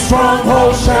 Every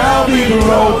stronghold shall be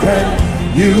broken.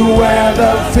 You wear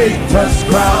the victor's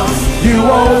crown. You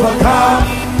overcome.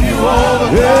 You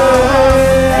overcome.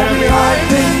 Yeah. Every high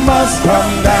thing must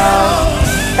come down.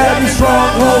 Every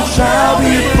stronghold shall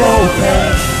be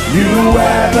broken. You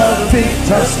wear the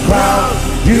victor's crown.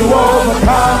 You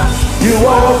overcome. You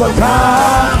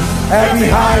overcome. Every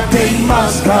high thing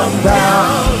must come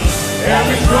down.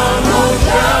 Every stronghold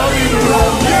shall be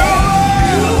broken.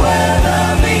 You wear the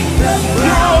victor's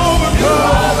crown. You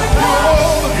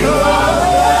overcome. You overcome.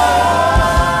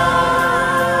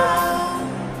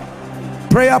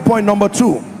 Prayer point number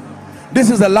 2. This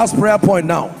is the last prayer point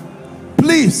now.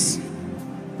 Please,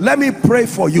 let me pray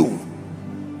for you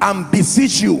and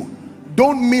beseech you,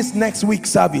 don't miss next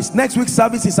week's service. Next week's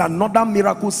service is another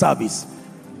miracle service.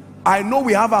 I know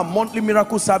we have a monthly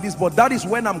miracle service, but that is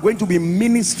when I'm going to be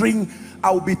ministering.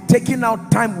 I will be taking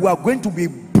out time. We are going to be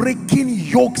breaking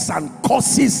yokes and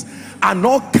curses and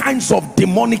all kinds of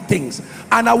demonic things.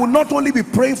 And I will not only be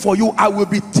praying for you, I will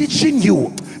be teaching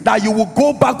you that you will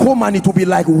go back home and it will be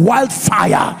like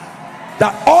wildfire.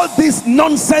 That all this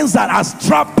nonsense that has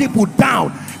trapped people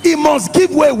down, it must give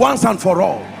way once and for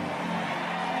all.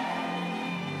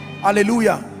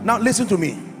 Hallelujah. Now listen to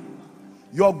me.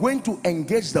 You're going to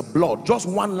engage the blood. Just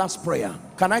one last prayer.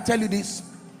 Can I tell you this?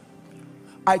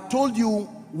 I told you,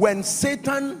 when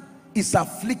Satan is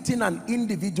afflicting an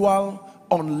individual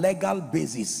on legal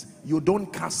basis, you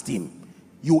don't cast him,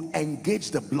 you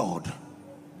engage the blood.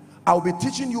 I'll be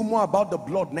teaching you more about the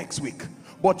blood next week.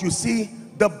 But you see,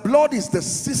 the blood is the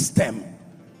system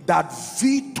that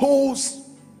vetoes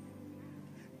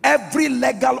every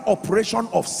legal operation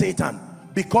of Satan,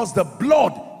 because the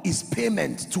blood is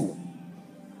payment too.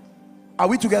 Are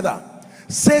we together?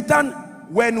 Satan,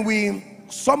 when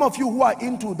some of you who are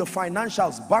into the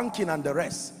financials, banking and the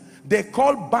rest, they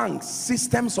call banks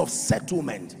systems of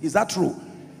settlement. Is that true?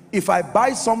 If I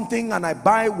buy something and I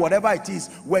buy whatever it is,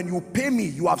 when you pay me,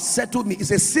 you have settled me.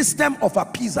 It's a system of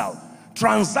appeasal.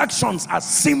 Transactions are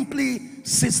simply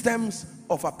systems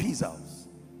of appeasals.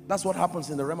 That's what happens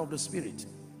in the realm of the spirit.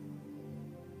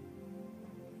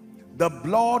 The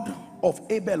blood of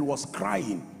Abel was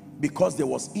crying because there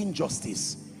was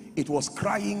injustice. It was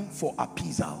crying for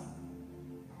appeasal.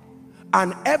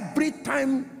 And every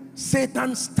time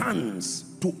Satan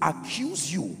stands to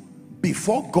accuse you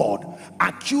before God,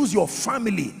 accuse your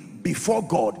family before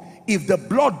God, if the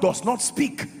blood does not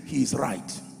speak, he is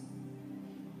right.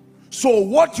 So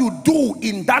what you do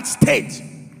in that state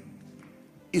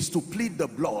is to plead the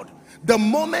blood. The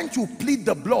moment you plead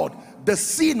the blood, the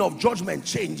scene of judgment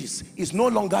changes. It's no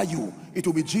longer you, it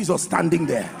will be Jesus standing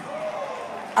there.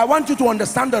 I want you to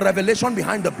understand the revelation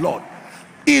behind the blood.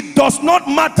 It does not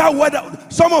matter whether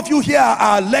some of you here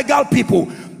are legal people.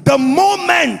 The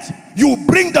moment you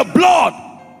bring the blood,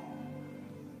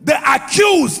 the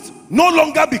accused no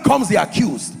longer becomes the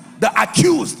accused. The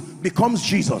accused becomes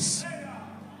Jesus.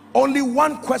 Only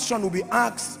one question will be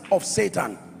asked of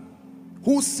Satan: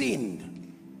 who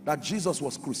sinned that Jesus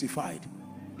was crucified?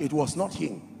 It was not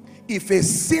him. If a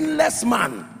sinless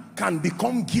man can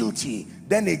become guilty,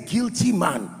 then a guilty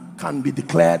man can be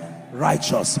declared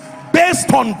righteous.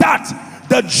 Based on that,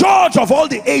 the judge of all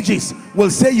the ages will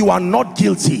say you are not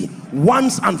guilty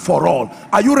once and for all.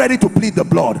 Are you ready to plead the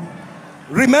blood?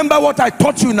 Remember what I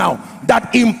taught you now,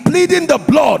 that in pleading the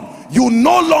blood, you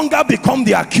no longer become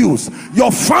the accused.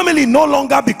 Your family no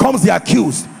longer becomes the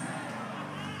accused.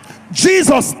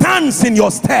 Jesus stands in your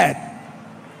stead,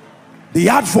 the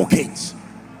advocate.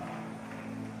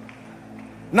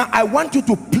 Now I want you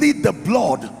to plead the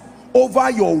blood over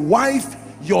your wife,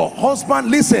 your husband,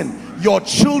 listen, your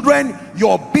children,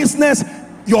 your business,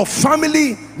 your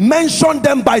family. Mention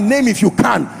them by name if you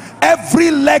can.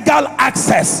 Every legal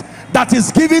access that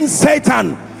is giving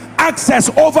Satan access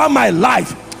over my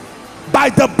life, by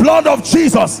the blood of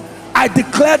Jesus, I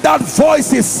declare that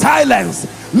voice is silenced.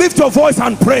 Lift your voice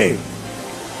and pray.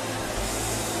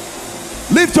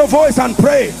 Lift your voice and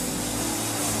pray.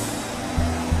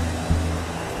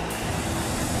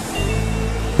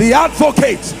 The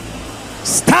advocate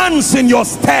stands in your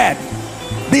stead.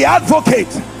 The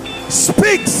advocate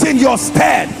speaks in your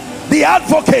stead. The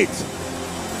advocate,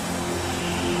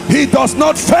 he does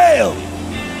not fail.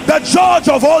 The judge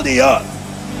of all the earth.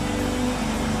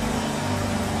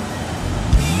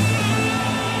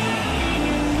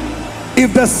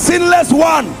 If the sinless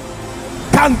one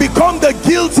can become the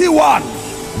guilty one,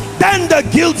 then the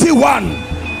guilty one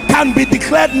can be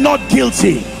declared not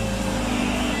guilty.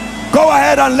 Go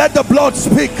ahead and let the blood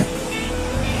speak.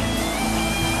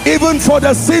 Even for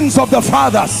the sins of the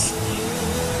fathers,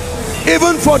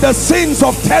 even for the sins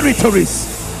of territories,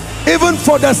 even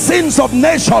for the sins of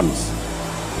nations.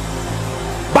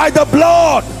 By the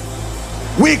blood,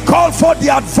 we call for the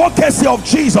advocacy of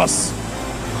Jesus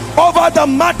over the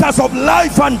matters of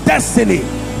life and destiny,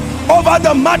 over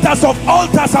the matters of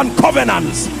altars and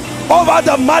covenants, over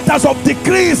the matters of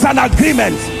decrees and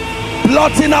agreements,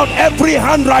 blotting out every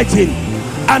handwriting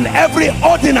and every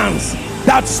ordinance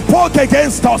that spoke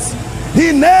against us.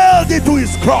 He nailed it to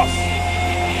his cross.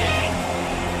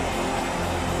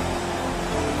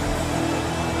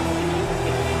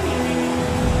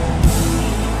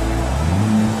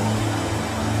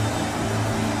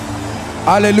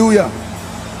 Hallelujah.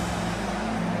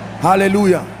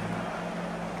 Hallelujah.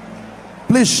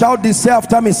 Please shout this, say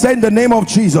after me, say in the name of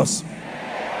Jesus,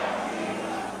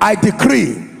 I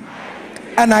decree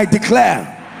and I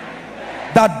declare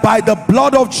that by the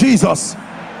blood of Jesus,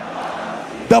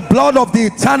 the blood of the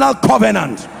eternal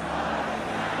covenant,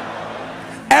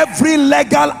 every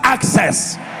legal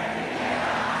access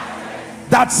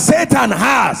that Satan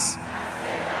has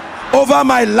over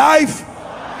my life,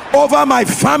 over my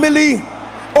family,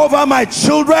 over my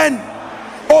children,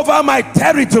 over my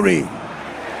territory,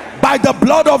 by the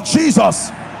blood of Jesus,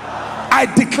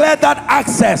 I declare that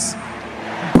access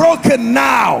broken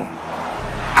now.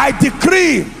 I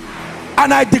decree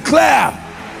and I declare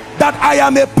that I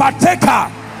am a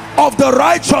partaker of the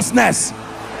righteousness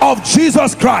of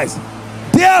Jesus Christ.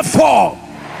 Therefore,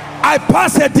 I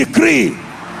pass a decree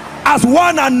as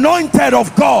one anointed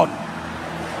of God.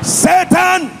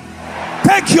 Satan,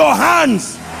 take your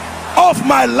hands off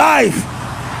my life,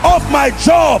 off my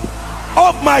job,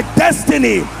 off my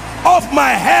destiny, off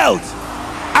my health.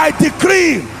 I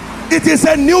decree it is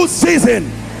a new season.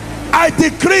 I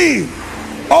decree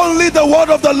only the word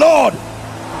of the Lord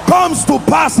comes to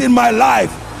pass in my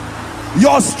life.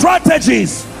 Your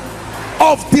strategies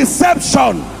of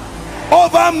deception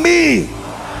over me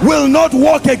will not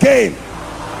work again.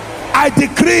 I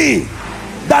decree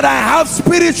that I have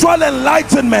spiritual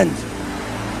enlightenment.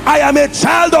 I am a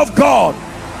child of God.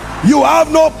 You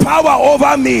have no power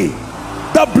over me.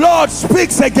 The blood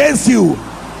speaks against you.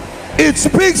 It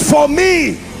speaks for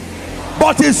me,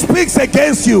 but it speaks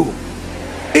against you.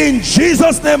 In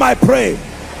Jesus' name I pray.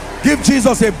 Give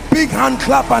Jesus a big hand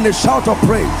clap and a shout of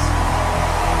praise.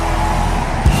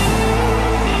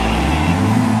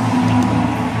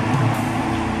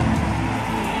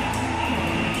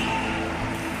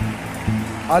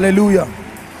 Hallelujah.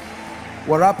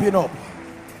 We're wrapping up.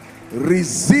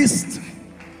 Resist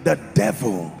the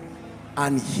devil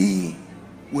and he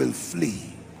will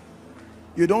flee.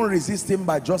 You don't resist him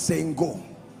by just saying go.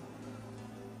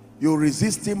 You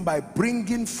resist him by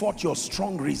bringing forth your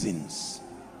strong reasons.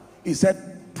 He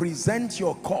said, present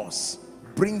your cause,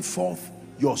 bring forth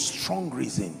your strong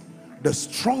reason. The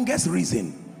strongest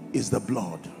reason is the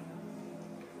blood.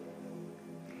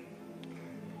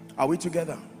 Are we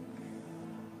together?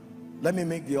 Let me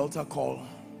make the altar call.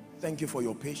 Thank you for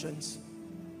your patience.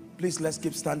 Please, let's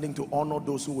keep standing to honor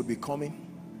those who will be coming.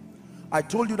 I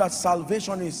told you that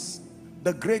salvation is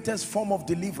the greatest form of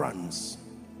deliverance,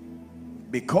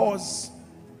 because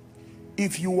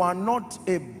if you are not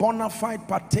a bona fide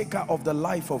partaker of the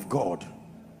life of God,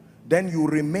 then you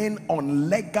remain on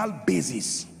legal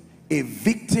basis a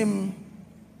victim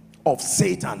of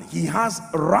Satan. He has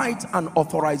right and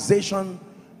authorization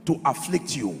to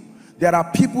afflict you. There are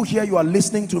people here, you are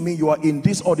listening to me, you are in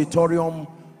this auditorium,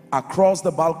 across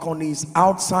the balconies,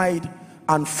 outside,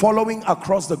 and following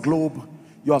across the globe.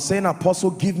 You are saying,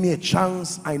 Apostle, give me a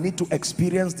chance. I need to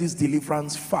experience this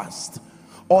deliverance fast.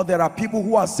 Or there are people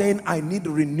who are saying, I need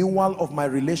renewal of my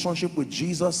relationship with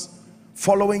Jesus.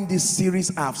 Following this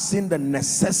series, I have seen the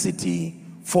necessity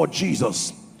for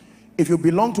Jesus. If you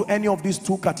belong to any of these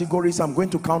two categories, I'm going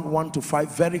to count 1 to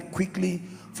 5 very quickly.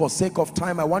 For sake of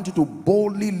time, I want you to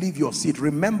boldly leave your seat.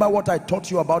 Remember what I taught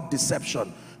you about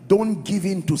deception. Don't give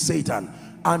in to Satan,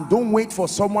 and don't wait for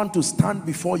someone to stand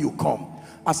before you come.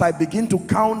 As I begin to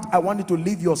count, I want you to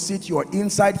leave your seat. You are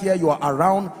inside here, you are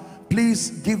around. Please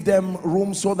give them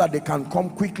room so that they can come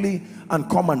quickly and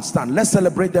come and stand. Let's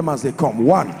celebrate them as they come.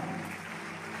 1.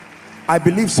 I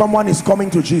believe someone is coming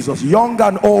to Jesus. Young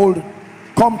and old,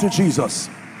 come to Jesus.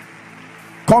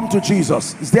 Come to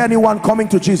Jesus. Is there anyone coming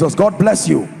to Jesus? God bless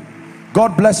you.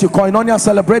 God bless you. Koinonia,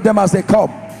 celebrate them as they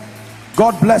come.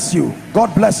 God bless you.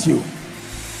 God bless you.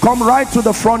 Come right to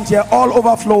the front here. All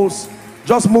overflows,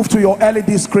 just move to your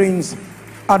LED screens,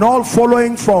 and all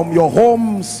following from your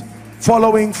homes,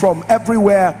 following from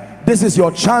everywhere. This is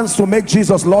your chance to make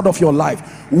Jesus Lord of your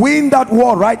life. Win that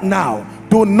war right now.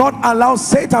 Do not allow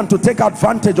Satan to take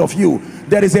advantage of you.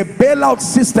 There is a bailout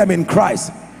system in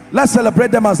Christ. Let's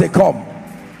celebrate them as they come.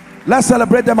 Let's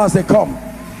celebrate them as they come.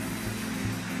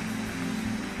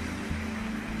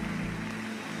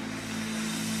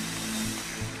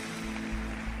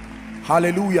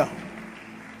 Hallelujah.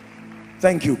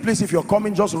 Thank you. Please, if you're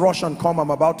coming, just rush and come.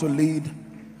 I'm about to lead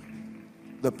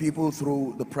the people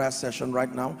through the prayer session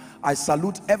right now. I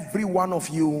salute every one of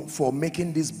you for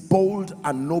making this bold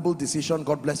and noble decision.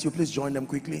 God bless you. Please join them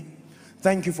quickly.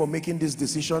 Thank you for making this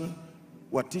decision.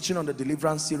 We're teaching on the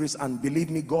deliverance series, and believe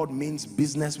me, God means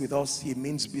business with us. He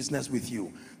means business with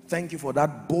you. Thank you for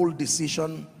that bold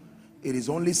decision. It is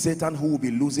only Satan who will be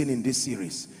losing in this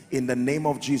series, in the name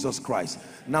of Jesus Christ.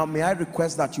 Now, may I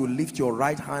request that you lift your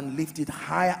right hand, lift it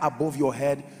high above your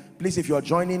head. Please, if you're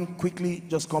joining quickly,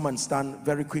 just come and stand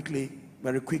very quickly,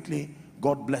 very quickly.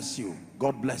 God bless you.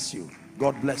 God bless you.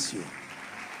 God bless you.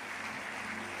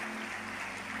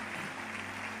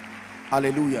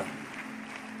 Hallelujah.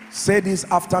 Say this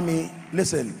after me.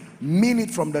 Listen, mean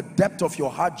it from the depth of your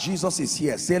heart. Jesus is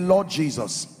here. Say, Lord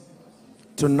Jesus,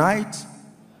 tonight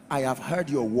I have heard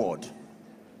your word.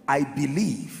 I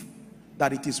believe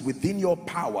that it is within your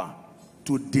power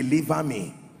to deliver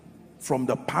me from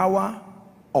the power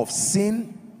of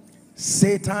sin,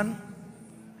 Satan,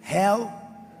 hell,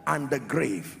 and the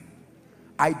grave.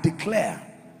 I declare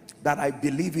that I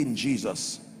believe in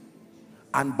Jesus,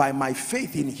 and by my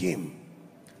faith in him,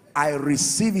 I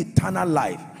receive eternal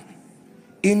life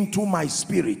into my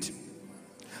spirit.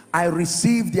 I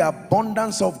receive the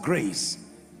abundance of grace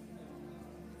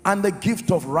and the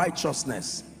gift of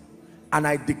righteousness, and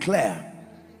I declare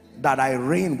that I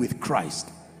reign with Christ.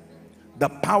 The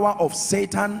power of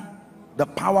Satan, the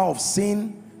power of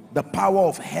sin, the power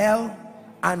of hell,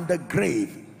 and the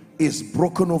grave is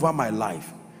broken over my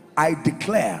life. I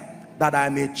declare that I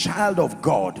am a child of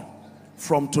God.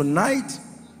 From tonight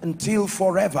until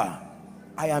forever,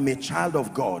 I am a child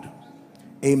of God.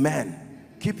 Amen.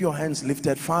 Keep your hands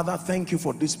lifted. Father, thank you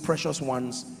for these precious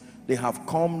ones. They have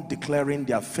come declaring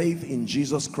their faith in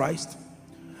Jesus Christ.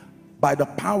 By the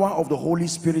power of the Holy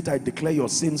Spirit, I declare your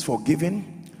sins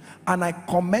forgiven, and I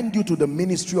commend you to the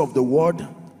ministry of the word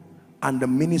and the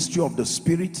ministry of the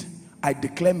Spirit. I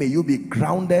declare, may you be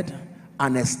grounded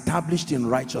and established in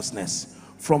righteousness.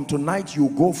 From tonight, you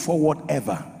go forward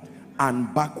ever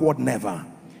and backward never.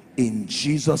 In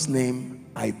Jesus' name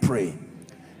I pray.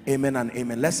 Amen and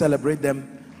amen. Let's celebrate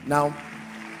them. Now,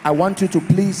 I want you to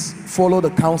please follow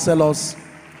the counselors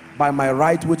by my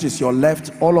right, which is your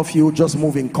left. All of you just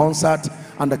move in concert,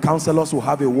 and the counselors will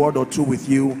have a word or two with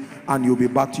you, and you'll be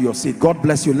back to your seat. God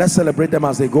bless you. Let's celebrate them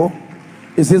as they go.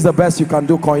 Is this the best you can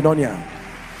do, Koinonia?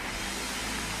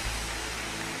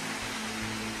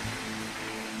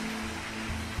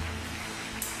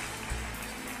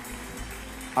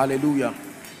 Hallelujah.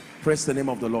 Praise the name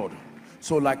of the Lord.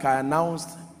 So like I announced,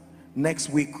 next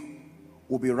week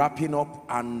we'll be wrapping up,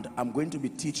 and I'm going to be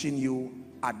teaching you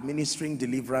administering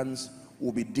deliverance.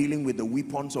 We'll be dealing with the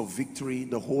weapons of victory,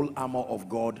 the whole armor of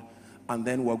God, and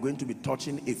then we're going to be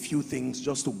touching a few things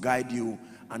just to guide you,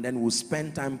 and then we'll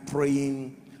spend time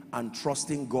praying and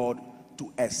trusting God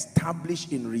to establish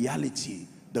in reality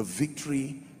the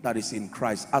victory that is in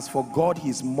Christ. As for God,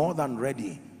 he's more than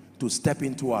ready to step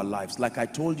into our lives. Like I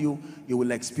told you, you will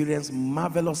experience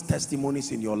marvelous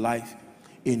testimonies in your life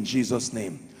in Jesus'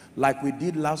 name. Like we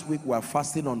did last week, we're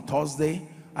fasting on Thursday.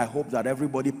 I hope that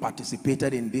everybody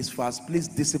participated in this fast. Please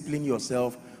discipline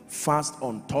yourself. Fast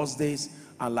on Thursdays,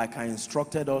 and like I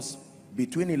instructed us,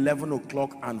 between 11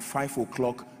 o'clock and 5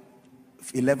 o'clock,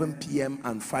 11 p.m.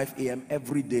 and 5 a.m.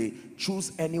 every day.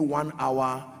 Choose any 1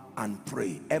 hour and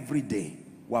pray every day.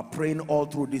 We're praying all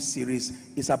through this series.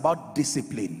 It's about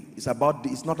discipline. It's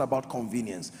not about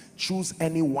convenience. Choose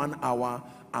any 1 hour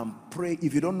and pray.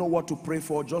 If you don't know what to pray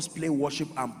for, just play worship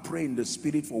and pray in the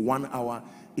spirit for 1 hour.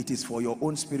 It is for your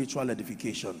own spiritual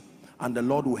edification, and the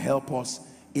Lord will help us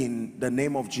in the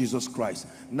name of Jesus Christ.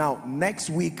 Now, next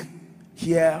week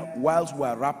here, whilst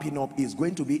we're wrapping up, is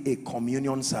going to be a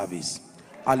communion service.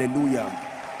 Hallelujah.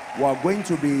 We're going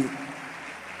to be,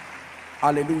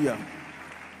 hallelujah,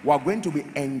 we're going to be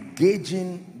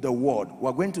engaging the word.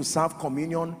 We're going to serve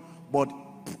communion, but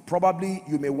probably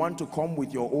you may want to come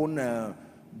with your own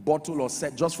bottle or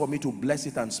set just for me to bless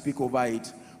it and speak over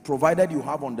it, provided you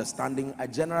have understanding. I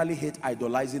generally hate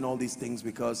idolizing all these things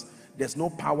because there's no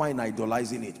power in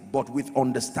idolizing it, but with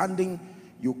understanding,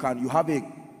 you have a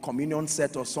communion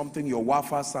set or something, your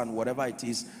wafers and whatever it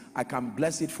is, I can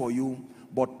bless it for you.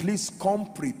 But please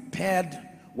come prepared.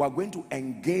 We're going to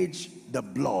engage the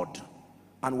blood,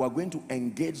 and we're going to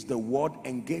engage the word,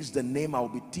 engage the name. I'll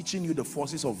be teaching you the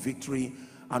forces of victory,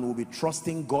 and we'll be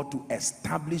trusting God to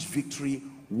establish victory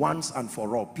once and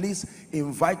for all. Please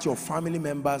invite your family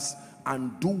members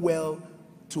and do well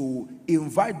to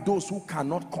invite those who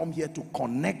cannot come here to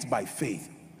connect by faith,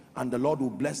 and the Lord will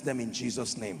bless them in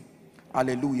Jesus' name.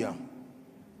 Hallelujah.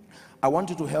 I want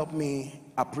you to help me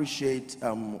appreciate,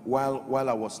 while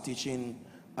I was teaching,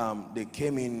 they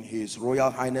came in, His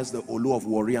Royal Highness the Olu of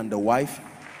Warri and the wife.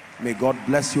 May God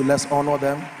bless you. Let's honor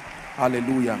them.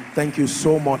 Hallelujah. Thank you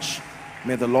so much.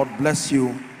 May the Lord bless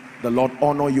you, the Lord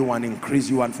honor you and increase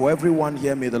you, and for everyone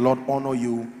here, may the Lord honor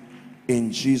you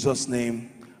in Jesus' name.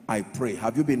 I pray.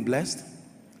 Have you been blessed?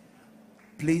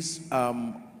 Please,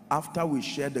 after we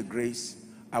share the grace,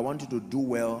 I want you to do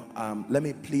well. Let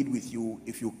me plead with you.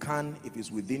 If you can, if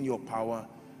it's within your power,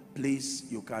 please,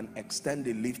 you can extend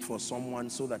the lift for someone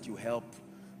so that you help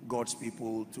God's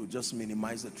people to just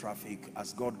minimize the traffic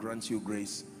as God grants you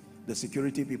grace. The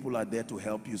security people are there to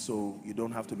help you, so you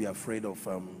don't have to be afraid of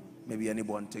maybe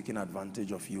anyone taking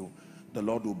advantage of you. The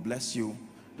Lord will bless you.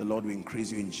 The Lord will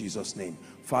increase you in Jesus' name.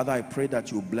 Father, I pray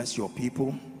that you bless your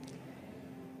people,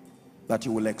 that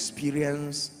you will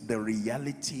experience the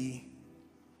reality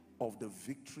of the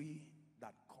victory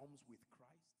that comes with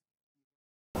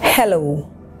Christ. Hello.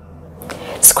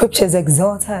 Scriptures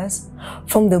exhort us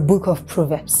from the book of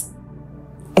Proverbs.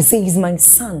 It says, my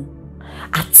son,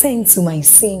 attend to my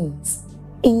sayings,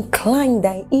 incline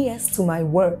thy ears to my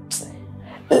words,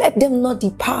 let them not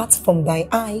depart from thy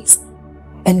eyes,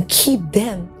 and keep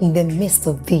them in the midst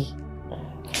of thee.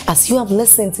 As you have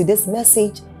listened to this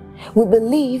message, we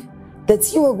believe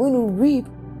that you are going to reap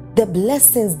the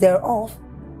blessings thereof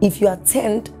if you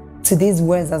attend to these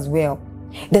words as well.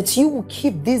 That you will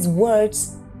keep these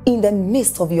words in the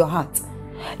midst of your heart.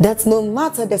 That no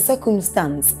matter the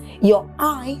circumstance, your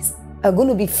eyes are going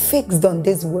to be fixed on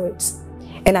these words.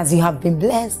 And as you have been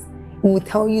blessed, we will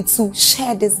tell you to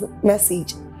share this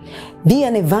message. Be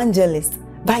an evangelist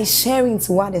by sharing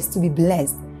to others to be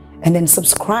blessed. And then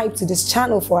subscribe to this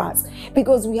channel for us,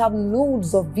 because we have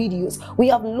loads of videos, we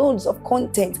have loads of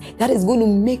content that is going to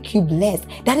make you blessed,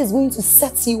 that is going to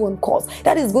set you on course,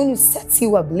 that is going to set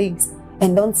you ablaze.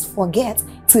 And don't forget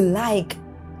to like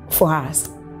for us.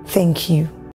 Thank you.